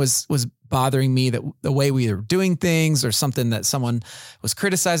something was bothering me, that the way we were doing things, or something that someone was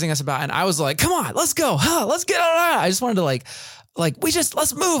criticizing us about. And I was like, come on, let's go. Let's get on. I just wanted to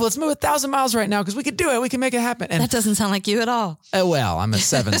let's move 1,000 miles right now, because we could do it. We can make it happen. And that doesn't sound like you at all. Well, I'm a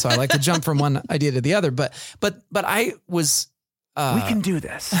 7, so I like to jump from one idea to the other. But I was we can do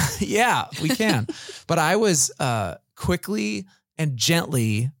this. Yeah, we can. But I was quickly and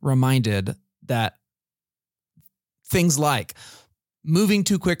gently reminded that things like moving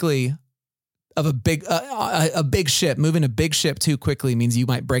too quickly of a big ship, moving a big ship too quickly means you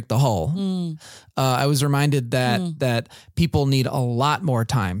might break the hull. I was reminded that people need a lot more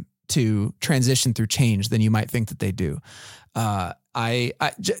time to transition through change than you might think that they do. A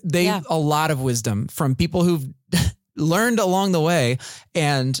lot of wisdom from people who've learned along the way,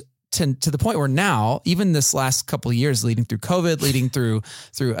 and to the point where now, even this last couple of years, leading through COVID, leading through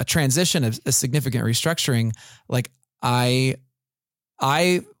a transition of a significant restructuring, like I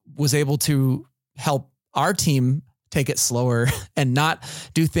was able to help our team take it slower and not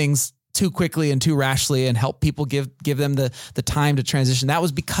do things too quickly and too rashly, and help people give them the time to transition. That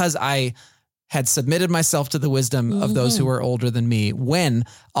was because I had submitted myself to the wisdom of those who were older than me, when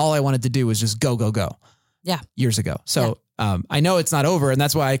all I wanted to do was just go. Yeah. Years ago. So I know it's not over, and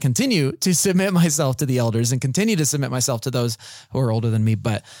that's why I continue to submit myself to the elders and continue to submit myself to those who are older than me.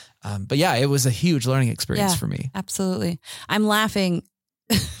 But yeah, it was a huge learning experience for me. Absolutely. I'm laughing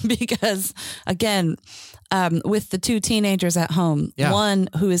because, again, with the two teenagers at home, one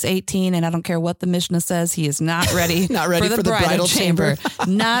who is 18, and I don't care what the Mishnah says, he is not ready, for the bridal chamber.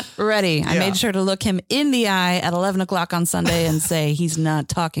 Not ready. Yeah. I made sure to look him in the eye at 11 o'clock on Sunday and say, he's not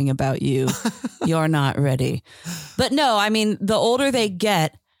talking about you. You're not ready. But no, I mean, the older they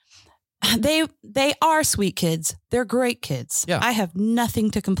get, they are sweet kids. They're great kids. Yeah. I have nothing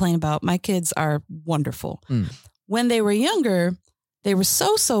to complain about. My kids are wonderful. When they were younger, they were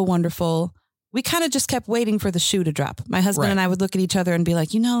so wonderful. We kind of just kept waiting for the shoe to drop. My husband and I would look at each other and be like,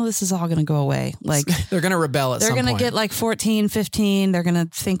 this is all going to go away. Like, they're going to rebel at some point. They're going to get like 14, 15. They're going to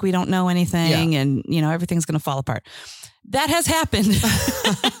think we don't know anything, and everything's going to fall apart. That has happened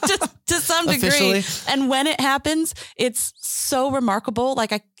to some degree. Officially. And when it happens, it's so remarkable.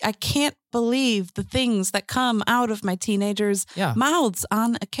 Like I can't believe the things that come out of my teenagers' mouths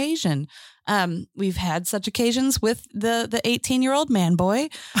on occasion. We've had such occasions with the 18-year-old man boy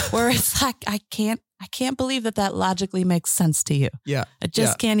where it's like, I can't believe that logically makes sense to you. Yeah. I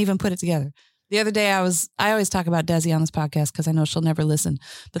just can't even put it together. The other day I always talk about Desi on this podcast because I know she'll never listen.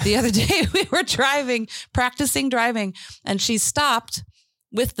 But the other day we were practicing driving, and she stopped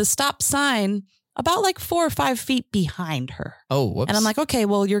with the stop sign about like 4 or 5 feet behind her. Oh, whoops. And I'm like, okay,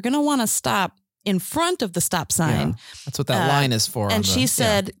 well, you're going to want to stop in front of the stop sign. Yeah, that's what that line is for. And she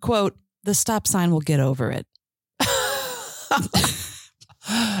said, quote, "The stop sign will get over it."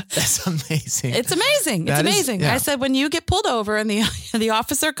 That's amazing. It's amazing. It's amazing. I said, when you get pulled over and the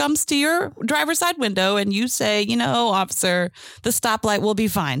officer comes to your driver's side window and you say, officer, the stoplight will be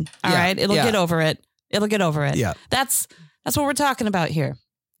fine. All right. It'll get over it. It'll get over it. Yeah. That's what we're talking about here.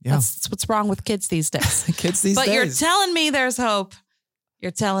 Yeah. That's what's wrong with kids these days. But you're telling me there's hope.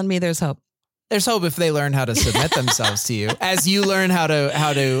 You're telling me there's hope. There's hope if they learn how to submit themselves to you, as you learn how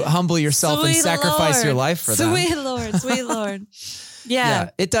to humble yourself and sacrifice your life for them. Sweet Lord. Yeah,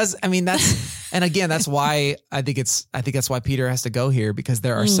 it does. I mean, that's why I think that's why Peter has to go here, because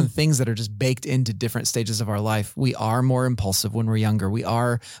there are some things that are just baked into different stages of our life. We are more impulsive when we're younger. We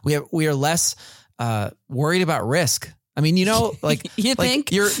are less worried about risk. I mean, like you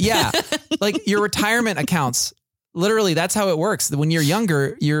think like your retirement accounts. Literally, that's how it works. When you're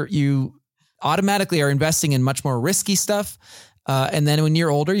younger, you automatically are investing in much more risky stuff. And then when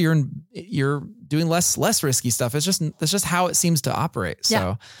you're older, you're doing less risky stuff. That's just how it seems to operate.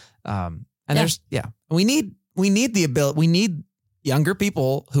 So, we need the ability. We need younger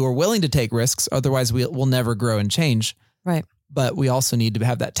people who are willing to take risks. Otherwise we'll never grow and change. Right. But we also need to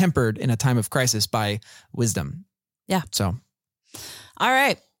have that tempered in a time of crisis by wisdom. Yeah. So. All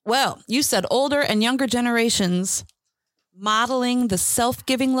right. Well, you said older and younger generations modeling the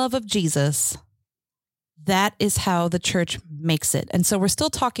self-giving love of Jesus. That is how the church makes it. And so we're still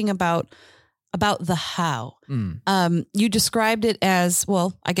talking about the how. You described it as,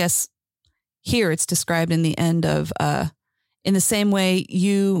 well, I guess here it's described in the end of, in the same way,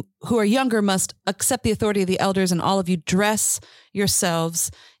 you who are younger must accept the authority of the elders, and all of you dress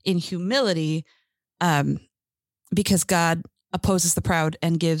yourselves in humility, because God opposes the proud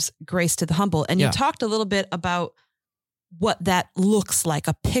and gives grace to the humble. And you talked a little bit about what that looks like,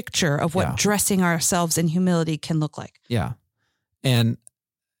 a picture of what dressing ourselves in humility can look like. Yeah. And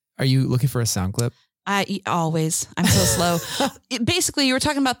are you looking for a sound clip? I'm so slow. Basically, you were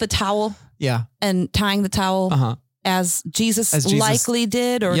talking about the towel. Yeah. And tying the towel as Jesus likely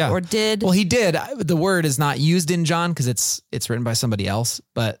did or did. Well, he did. The word is not used in John because it's written by somebody else.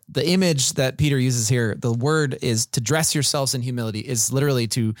 But the image that Peter uses here, the word is to dress yourselves in humility, is literally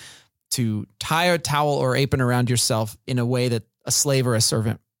to tie a towel or apron around yourself in a way that a slave or a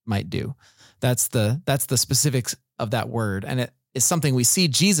servant might do. That's the specifics of that word. And it is something we see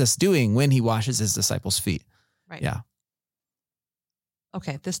Jesus doing when he washes his disciples' feet. Right. Yeah.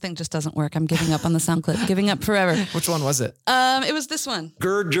 Okay, this thing just doesn't work. I'm giving up on the sound clip. Giving up forever. Which one was it? It was this one.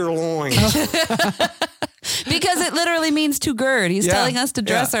 Gird your loins. Because it literally means to gird. He's telling us to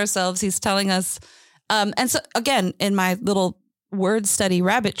dress ourselves. He's telling us, and so again, in my little word study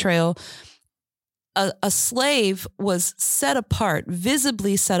rabbit trail, a slave was set apart,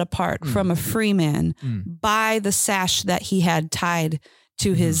 visibly set apart from a free man by the sash that he had tied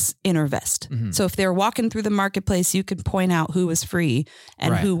to his inner vest. So if they're walking through the marketplace, you can point out who was free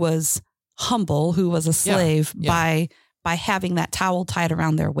and who was humble, who was a slave by having that towel tied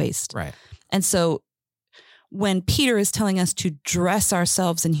around their waist. Right. And so when Peter is telling us to dress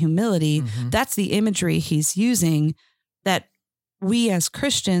ourselves in humility, that's the imagery he's using, that we as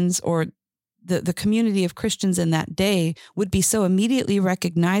Christians, or the community of Christians in that day, would be so immediately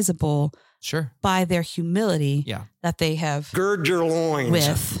recognizable by their humility that they have gird your loins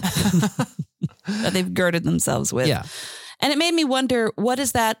with, that they've girded themselves with. Yeah. And it made me wonder, what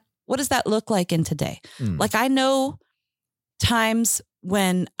does that look like in today? Like, I know times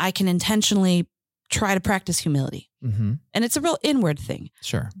when I can intentionally try to practice humility, and it's a real inward thing.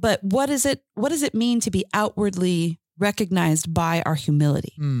 Sure. But what does it mean to be outwardly recognized by our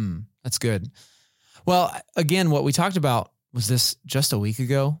humility? That's good. Well, again, what we talked about, was this just a week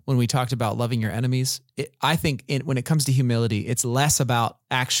ago when we talked about loving your enemies? I think when it comes to humility, it's less about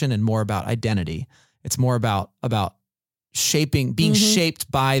action and more about identity. It's more about being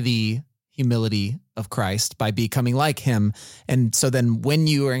shaped by the humility of Christ, by becoming like him. And so then when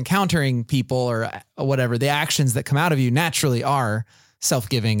you are encountering people or whatever, the actions that come out of you naturally are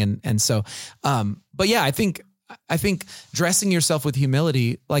self-giving. And so, but yeah, I think dressing yourself with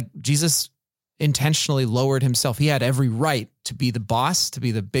humility, like Jesus intentionally lowered himself. He had every right to be the boss, to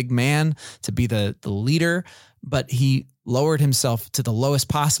be the big man, to be the leader, but he lowered himself to the lowest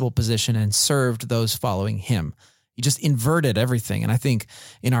possible position and served those following him. He just inverted everything. And I think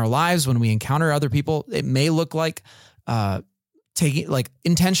in our lives, when we encounter other people, it may look like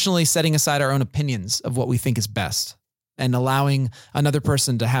intentionally setting aside our own opinions of what we think is best and allowing another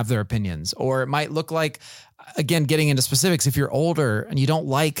person to have their opinions. Or it might look like, again, getting into specifics, if you're older and you don't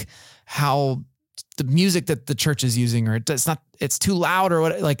like how the music that the church is using, or it's too loud, or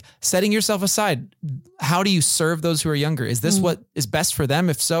what, like setting yourself aside. How do you serve those who are younger? Is this what is best for them?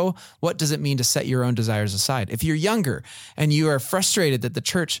 If so, what does it mean to set your own desires aside? If you're younger and you are frustrated that the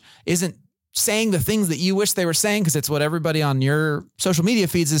church isn't saying the things that you wish they were saying, because it's what everybody on your social media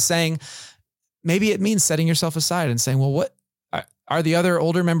feeds is saying, maybe it means setting yourself aside and saying, well, what are the other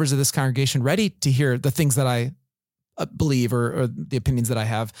older members of this congregation ready to hear the things that I believe or the opinions that I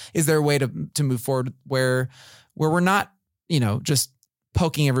have? Is there a way to move forward where we're not, just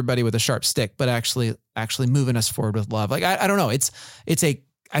poking everybody with a sharp stick, but actually moving us forward with love? Like, I don't know.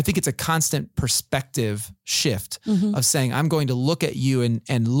 I think it's a constant perspective shift of saying, I'm going to look at you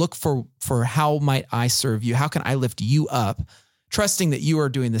and look for how might I serve you? How can I lift you up? Trusting that you are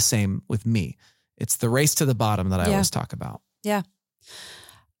doing the same with me. It's the race to the bottom that I always talk about. Yeah.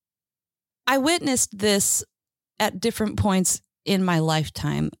 I witnessed this at different points in my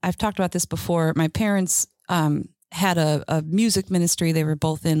lifetime. I've talked about this before. My parents had a music ministry. They were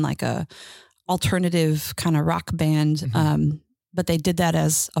both in like a alternative kind of rock band, but they did that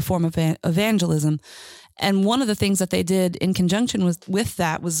as a form of evangelism. And one of the things that they did in conjunction with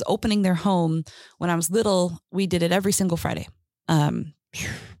that was opening their home. When I was little, we did it every single Friday.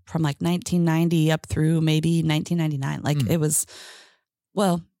 From like 1990 up through maybe 1999. Like it was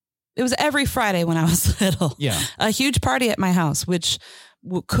every Friday when I was little. Yeah. A huge party at my house, which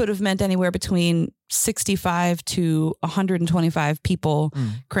could have meant anywhere between 65 to 125 people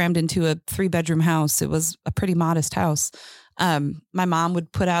crammed into a 3-bedroom house. It was a pretty modest house. My mom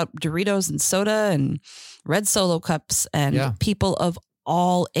would put out Doritos and soda and red Solo cups, and people of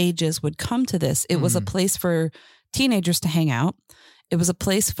all ages would come to this. It was a place for teenagers to hang out. It was a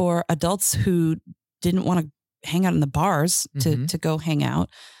place for adults who didn't want to hang out in the bars to go hang out.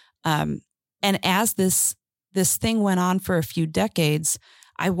 And as this thing went on for a few decades,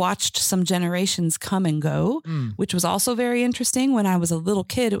 I watched some generations come and go, which was also very interesting. When I was a little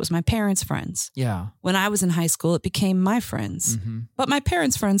kid, it was my parents' friends. Yeah. When I was in high school, it became my friends, but my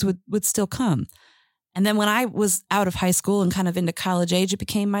parents' friends would still come. And then when I was out of high school and kind of into college age, it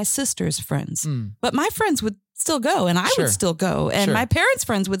became my sister's friends, but my friends would still go, and I would still go, and my parents'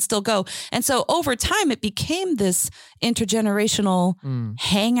 friends would still go. And so over time, it became this intergenerational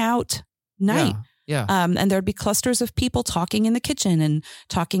hangout night Yeah. And there'd be clusters of people talking in the kitchen and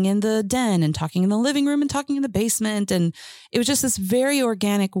talking in the den and talking in the living room and talking in the basement. And it was just this very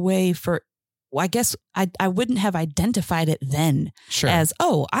organic way for, well, I guess I wouldn't have identified it then as,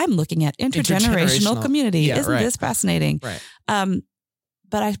 oh, I'm looking at intergenerational community. Yeah, Isn't this fascinating? Right.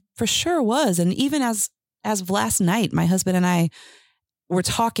 But I for sure was. And even as of last night, my husband and I were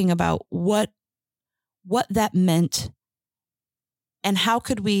talking about what that meant and how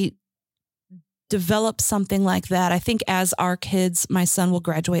could we develop something like that. I think as our kids, my son will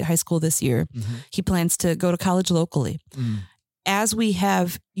graduate high school this year. Mm-hmm. He plans to go to college locally. Mm. As we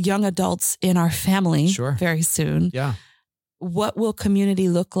have young adults in our family very soon, what will community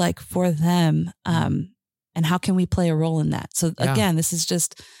look like for them? And how can we play a role in that? So again, this is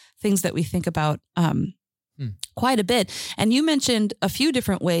just things that we think about quite a bit. And you mentioned a few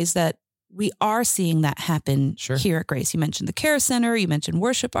different ways that we are seeing that happen here at Grace. You mentioned the Care Center. You mentioned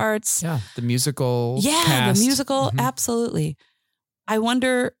worship arts. Yeah, the musical. Yeah, cast. The musical. Mm-hmm. Absolutely. I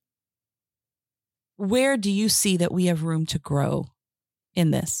wonder, where do you see that we have room to grow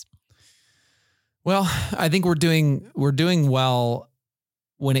in this? Well, I think we're doing well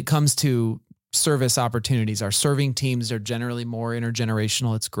when it comes to service opportunities. Our serving teams are generally more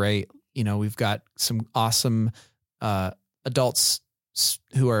intergenerational. It's great. You know, we've got some awesome adults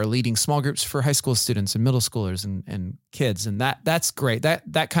who are leading small groups for high school students and middle schoolers and kids. And that's great.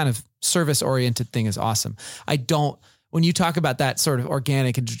 That kind of service oriented thing is awesome. When you talk about that sort of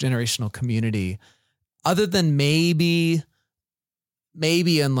organic intergenerational community, other than maybe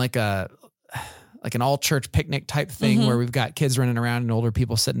in like an all church picnic type thing where we've got kids running around and older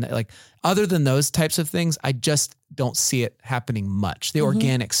people sitting there, like other than those types of things, I just don't see it happening much. The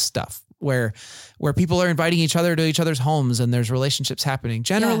organic stuff where people are inviting each other to each other's homes and there's relationships happening.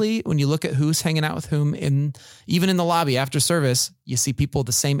 Generally, when you look at who's hanging out with whom even in the lobby after service, you see people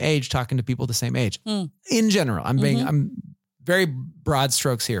the same age talking to people the same age. In general, I'm very broad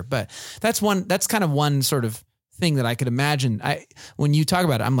strokes here, but that's kind of one sort of thing that I could imagine. When you talk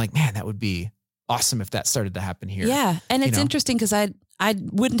about it, I'm like, man, that would be awesome if that started to happen here. Yeah. And it's interesting because I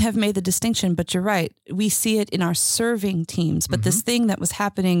wouldn't have made the distinction, but you're right. We see it in our serving teams, but this thing that was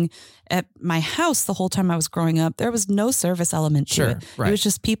happening at my house the whole time I was growing up, there was no service element to it. Right. It was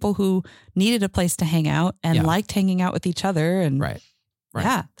just people who needed a place to hang out and liked hanging out with each other. And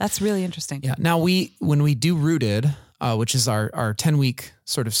yeah, that's really interesting. Yeah. Now when we do Rooted, which is our 10-week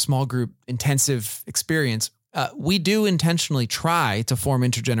sort of small group intensive experience, we do intentionally try to form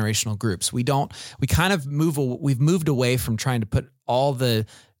intergenerational groups. We've moved away from trying to put all the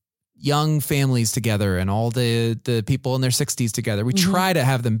young families together and all the people in their 60s together. We try to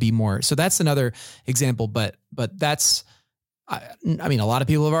have them be more. So that's another example, but that's, I mean, a lot of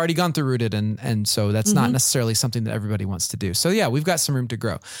people have already gone through Rooted and so that's not necessarily something that everybody wants to do. So yeah, we've got some room to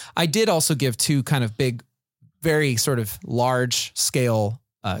grow. I did also give two kind of big, very sort of large scale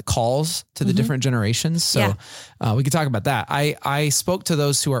calls to the different generations. So we could talk about that. I spoke to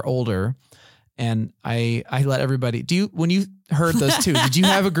those who are older and I let everybody, when you heard those two, did you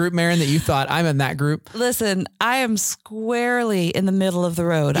have a group, Maron, that you thought I'm in that group? Listen, I am squarely in the middle of the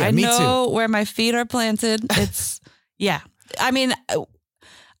road. Yeah, I me know too. Where my feet are planted. It's I mean,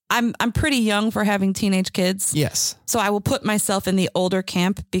 I'm pretty young for having teenage kids. Yes. So I will put myself in the older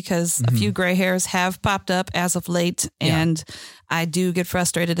camp because a few gray hairs have popped up as of late and I do get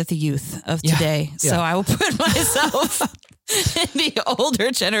frustrated at the youth of today. So I will put myself in the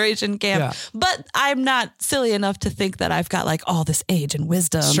older generation camp. Yeah. But I'm not silly enough to think that I've got like all this age and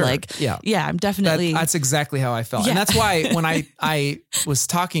wisdom. Sure. I'm definitely. That's exactly how I felt. Yeah. And that's why when I was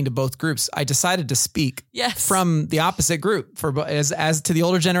talking to both groups, I decided to speak from the opposite group. As to the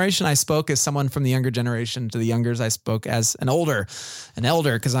older generation, I spoke as someone from the younger generation. To the youngers, I spoke as an elder,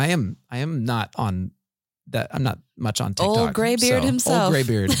 because I am not on that. I'm not much on TikTok. Old graybeard himself. Old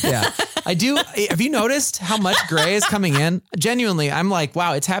graybeard. Yeah. I do. Have you noticed how much gray is coming in? Genuinely, I'm like,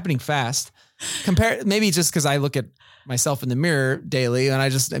 wow, it's happening fast. Maybe just because I look at myself in the mirror daily and I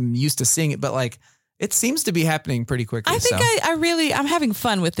just am used to seeing it, but like, it seems to be happening pretty quickly. I think I'm having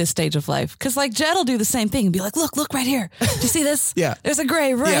fun with this stage of life. Cause like Jed will do the same thing and be like, look right here. Do you see this? Yeah. There's a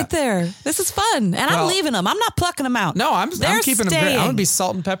gray right there. This is fun. And I'm leaving them. I'm not plucking them out. No, I'm keeping them gray. I'm going to be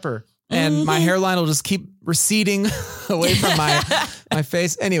salt and pepper. And my hairline will just keep receding away from my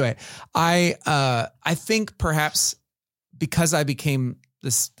face. Anyway, I think perhaps because I became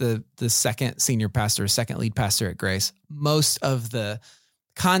the second senior pastor, second lead pastor at Grace, most of the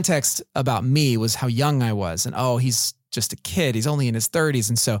context about me was how young I was. And he's just a kid. He's only in his 30s.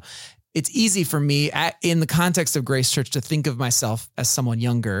 And so it's easy for me in the context of Grace Church to think of myself as someone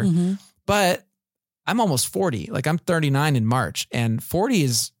younger. But I'm almost 40. Like I'm 39 in March, and 40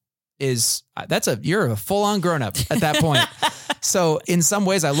 is you're a full on grown up at that point. So in some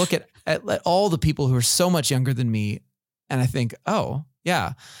ways I look at all the people who are so much younger than me and I think, oh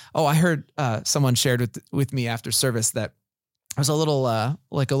yeah. Oh, I heard someone shared with me after service that there was a little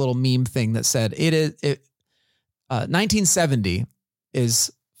like a little meme thing that said 1970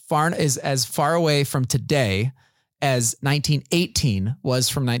 is as far away from today as 1918 was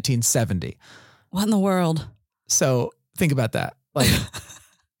from 1970. What in the world? So think about that. Like,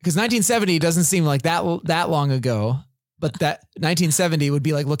 because 1970 doesn't seem like that long ago, but that 1970 would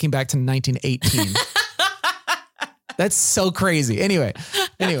be like looking back to 1918. That's so crazy. Anyway,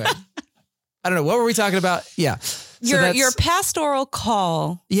 I don't know. What were we talking about? Yeah. Your pastoral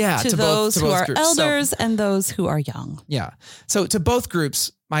call to those who are groups. Elders and those who are young. Yeah. So to both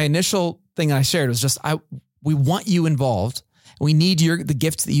groups, my initial thing I shared was just, we want you involved. We need the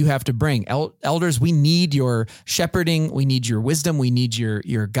gifts that you have to bring. Elders, we need your shepherding. We need your wisdom. We need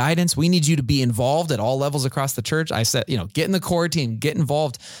your guidance. We need you to be involved at all levels across the church. I said, get in the core team, get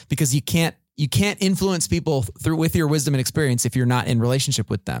involved, because you can't influence people with your wisdom and experience if you're not in relationship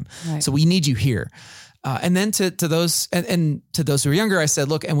with them. Right. So we need you here. And then to those and to those who are younger, I said,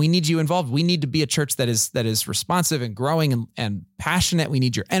 look, and we need you involved. We need to be a church that is responsive and growing and passionate. We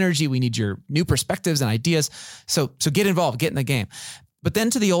need your energy. We need your new perspectives and ideas. So get involved, get in the game. But then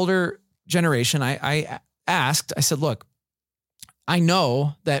to the older generation, I said, look, I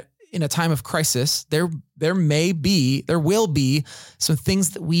know that in a time of crisis, there will be some things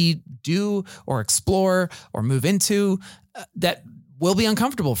that we do or explore or move into that will be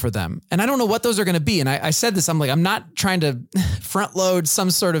uncomfortable for them. And I don't know what those are going to be. And I said this, I'm not trying to front load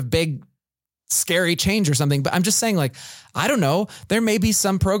some sort of big, scary change or something, but I'm just saying, like, I don't know, there may be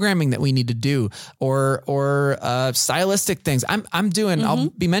some programming that we need to do or stylistic things. I'm doing,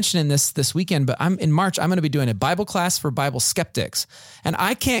 I'll be mentioning this weekend, but in March, I'm going to be doing a Bible class for Bible skeptics. And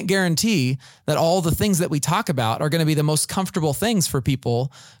I can't guarantee that all the things that we talk about are going to be the most comfortable things for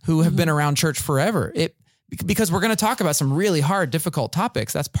people who have been around church forever. Because we're going to talk about some really hard, difficult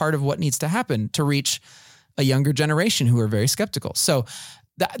topics. That's part of what needs to happen to reach a younger generation who are very skeptical. So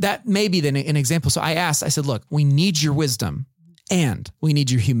that may be an example. So I said, look, we need your wisdom and we need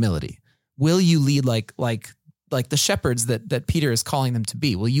your humility. Will you lead like the shepherds that Peter is calling them to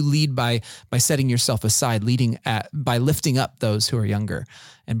be? Will you lead by setting yourself aside, by lifting up those who are younger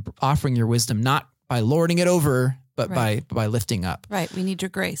and offering your wisdom, not by lording it over, but by lifting up? Right. We need your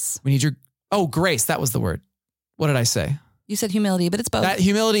grace. Grace. That was the word. What did I say? You said humility, but it's both. That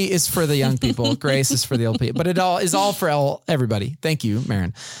humility is for the young people. Grace is for the old people, but it is all for everybody. Thank you,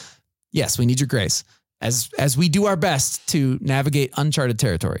 Maron. Yes, we need your grace as we do our best to navigate uncharted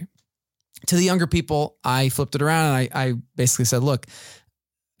territory. To the younger people, I flipped it around and I basically said, look,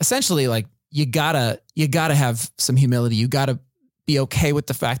 essentially, like, you gotta have some humility. You gotta be okay with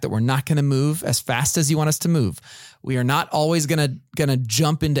the fact that we're not going to move as fast as you want us to move. We are not always going to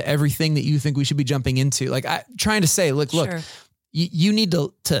jump into everything that you think we should be jumping into. Like, trying to say, look, you need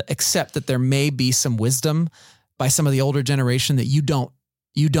to accept that there may be some wisdom by some of the older generation that you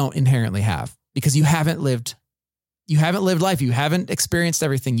don't inherently have, because you haven't lived life. You haven't experienced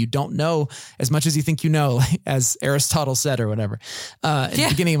everything. You don't know as much as you think you know, as Aristotle said or whatever, at the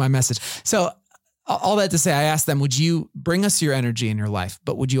beginning of my message. So all that to say, I asked them, would you bring us your energy in your life,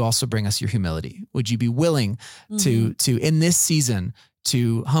 but would you also bring us your humility? Would you be willing to in this season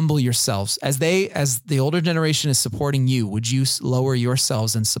to humble yourselves as the older generation is supporting you? Would you lower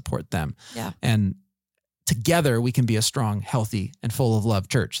yourselves and support them? Yeah. And together we can be a strong, healthy, and full of love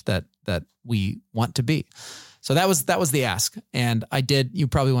church that we want to be. So that was the ask. And I did, you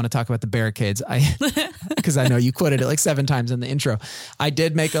probably want to talk about the barricades. Because I know you quoted it like 7 times in the intro. I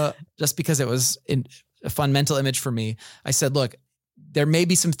did make just because it was a fun mental image for me. I said, look, there may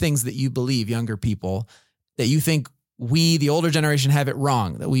be some things that you believe, younger people, that you think we, the older generation, have it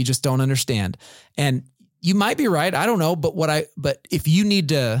wrong, that we just don't understand. And you might be right. I don't know. But if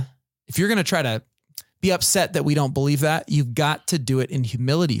you're going to try to be upset that we don't believe that, you've got to do it in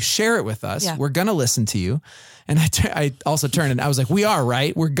humility. Share it with us. Yeah. We're going to listen to you. And I also turned and I was like, we are,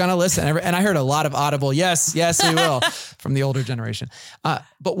 right? We're going to listen. And I heard a lot of audible, yes, we will, from the older generation.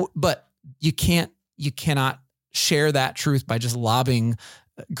 But you cannot share that truth by just lobbing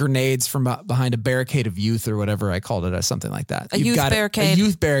grenades from behind a barricade of youth or whatever I called it, or something like that. A youth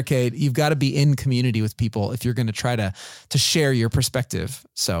barricade. You've got to be in community with people if you're going to try to share your perspective.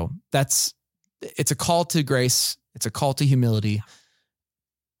 So it's a call to grace. It's a call to humility.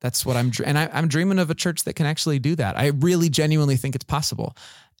 That's what I'm dreaming of, a church that can actually do that. I really genuinely think it's possible,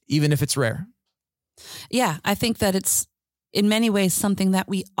 even if it's rare. Yeah. I think that it's in many ways something that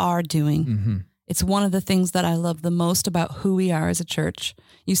we are doing. It's one of the things that I love the most about who we are as a church.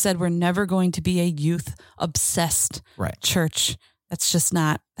 You said we're never going to be a youth obsessed church. That's just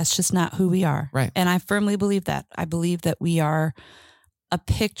not who we are. Right. And I firmly believe that. I believe that we are a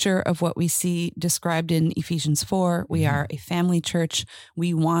picture of what we see described in Ephesians 4. We are a family church.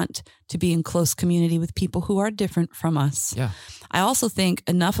 We want to be in close community with people who are different from us. Yeah. I also think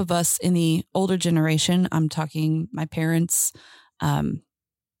enough of us in the older generation, I'm talking my parents,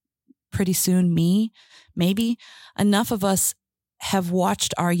 pretty soon me, maybe, enough of us have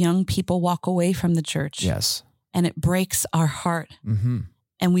watched our young people walk away from the church. Yes. And it breaks our heart. Mm-hmm.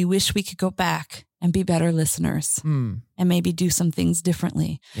 And we wish we could go back and be better listeners and maybe do some things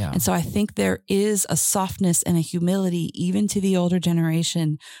differently. Yeah. And so I think there is a softness and a humility even to the older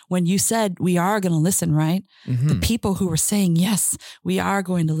generation when you said we are going to listen, right? Mm-hmm. The people who were saying, yes, we are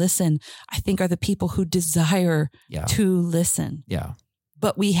going to listen, I think are the people who desire to listen. Yeah.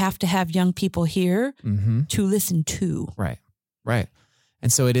 But we have to have young people here to listen to. Right. Right.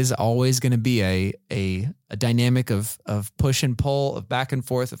 And so it is always going to be a dynamic of push and pull, of back and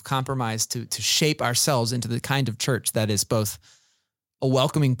forth, of compromise to shape ourselves into the kind of church that is both a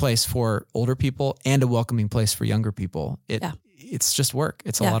welcoming place for older people and a welcoming place for younger people. It's just work.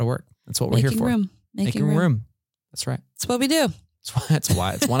 It's a lot of work. That's what we're here for. Making room. That's right. That's what we do. That's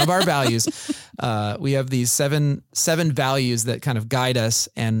why it's one of our values. We have these seven values that kind of guide us.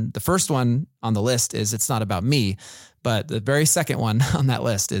 And the first one on the list is it's not about me. But the very second one on that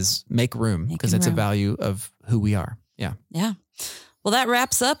list is make room, because it's a value of who we are. Yeah. Yeah. Well, that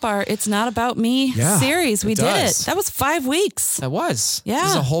wraps up our It's Not About Me series. We did it. That was 5 weeks. That was. Yeah.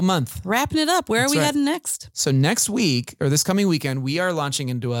 This is a whole month. Wrapping it up. Where are we heading next? So next week, or this coming weekend, we are launching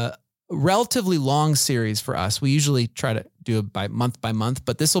into a relatively long series for us. We usually try to do it by month,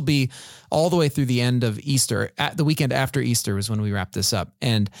 but this will be all the way through the end of Easter. At the weekend after Easter was when we wrap this up.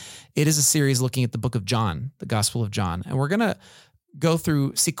 And it is a series looking at the book of John, the Gospel of John. And we're going to go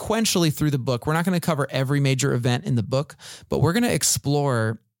through sequentially through the book. We're not going to cover every major event in the book, but we're going to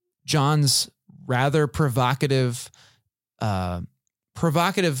explore John's rather provocative approach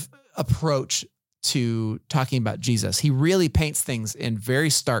to talking about Jesus. He really paints things in very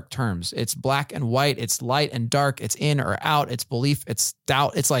stark terms. It's black and white, it's light and dark, it's in or out, it's belief, it's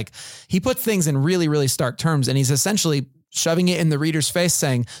doubt. It's like he puts things in really, really stark terms, and he's essentially shoving it in the reader's face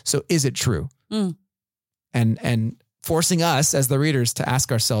saying, so is it true? And forcing us as the readers to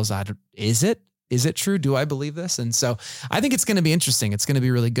ask ourselves, is it true? Do I believe this? And so I think it's going to be interesting. It's going to be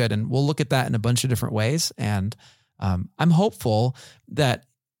really good. And we'll look at that in a bunch of different ways. And I'm hopeful that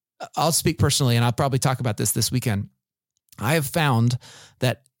I'll speak personally, and I'll probably talk about this weekend. I have found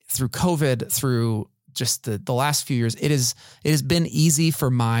that through COVID, through just the last few years, it has been easy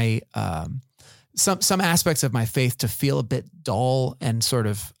for my some aspects of my faith to feel a bit dull and sort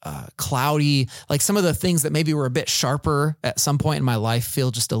of cloudy. Like some of the things that maybe were a bit sharper at some point in my life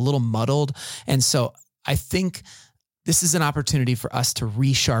feel just a little muddled. And so I think this is an opportunity for us to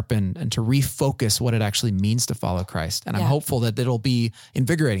resharpen and to refocus what it actually means to follow Christ. And I'm hopeful that it'll be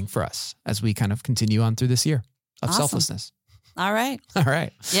invigorating for us as we kind of continue on through this year of selflessness. All right.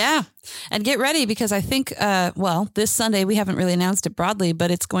 Yeah. And get ready, because I think, this Sunday, we haven't really announced it broadly,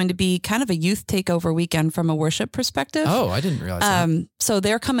 but it's going to be kind of a youth takeover weekend from a worship perspective. Oh, I didn't realize that. So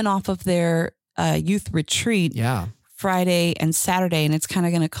they're coming off of their youth retreat. Yeah. Friday and Saturday, and it's kind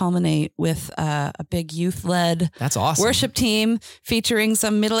of going to culminate with a big youth-led worship team featuring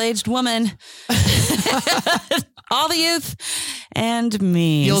some middle-aged woman, all the youth, and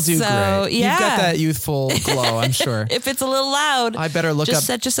me. You'll do great. Yeah. You've got that youthful glow, I'm sure. If it's a little loud, I better just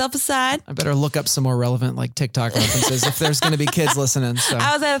set yourself aside. I better look up some more relevant TikTok references if there's going to be kids listening. So.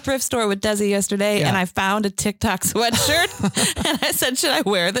 I was at a thrift store with Desi yesterday, and I found a TikTok sweatshirt, and I said, should I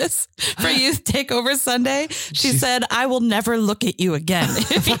wear this for Youth Takeover Sunday? She said, I will never look at you again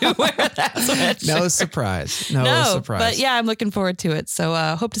if you wear that sweatshirt. No surprise. No surprise. But yeah, I'm looking forward to it. So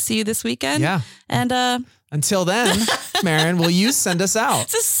hope to see you this weekend. Yeah. And until then, Maron, will you send us out?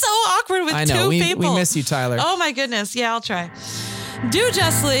 This is so awkward with two people. We miss you, Tyler. Oh my goodness. Yeah, I'll try. Do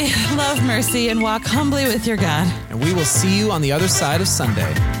justly, love mercy, and walk humbly with your God. And we will see you on the other side of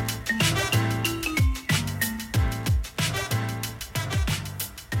Sunday.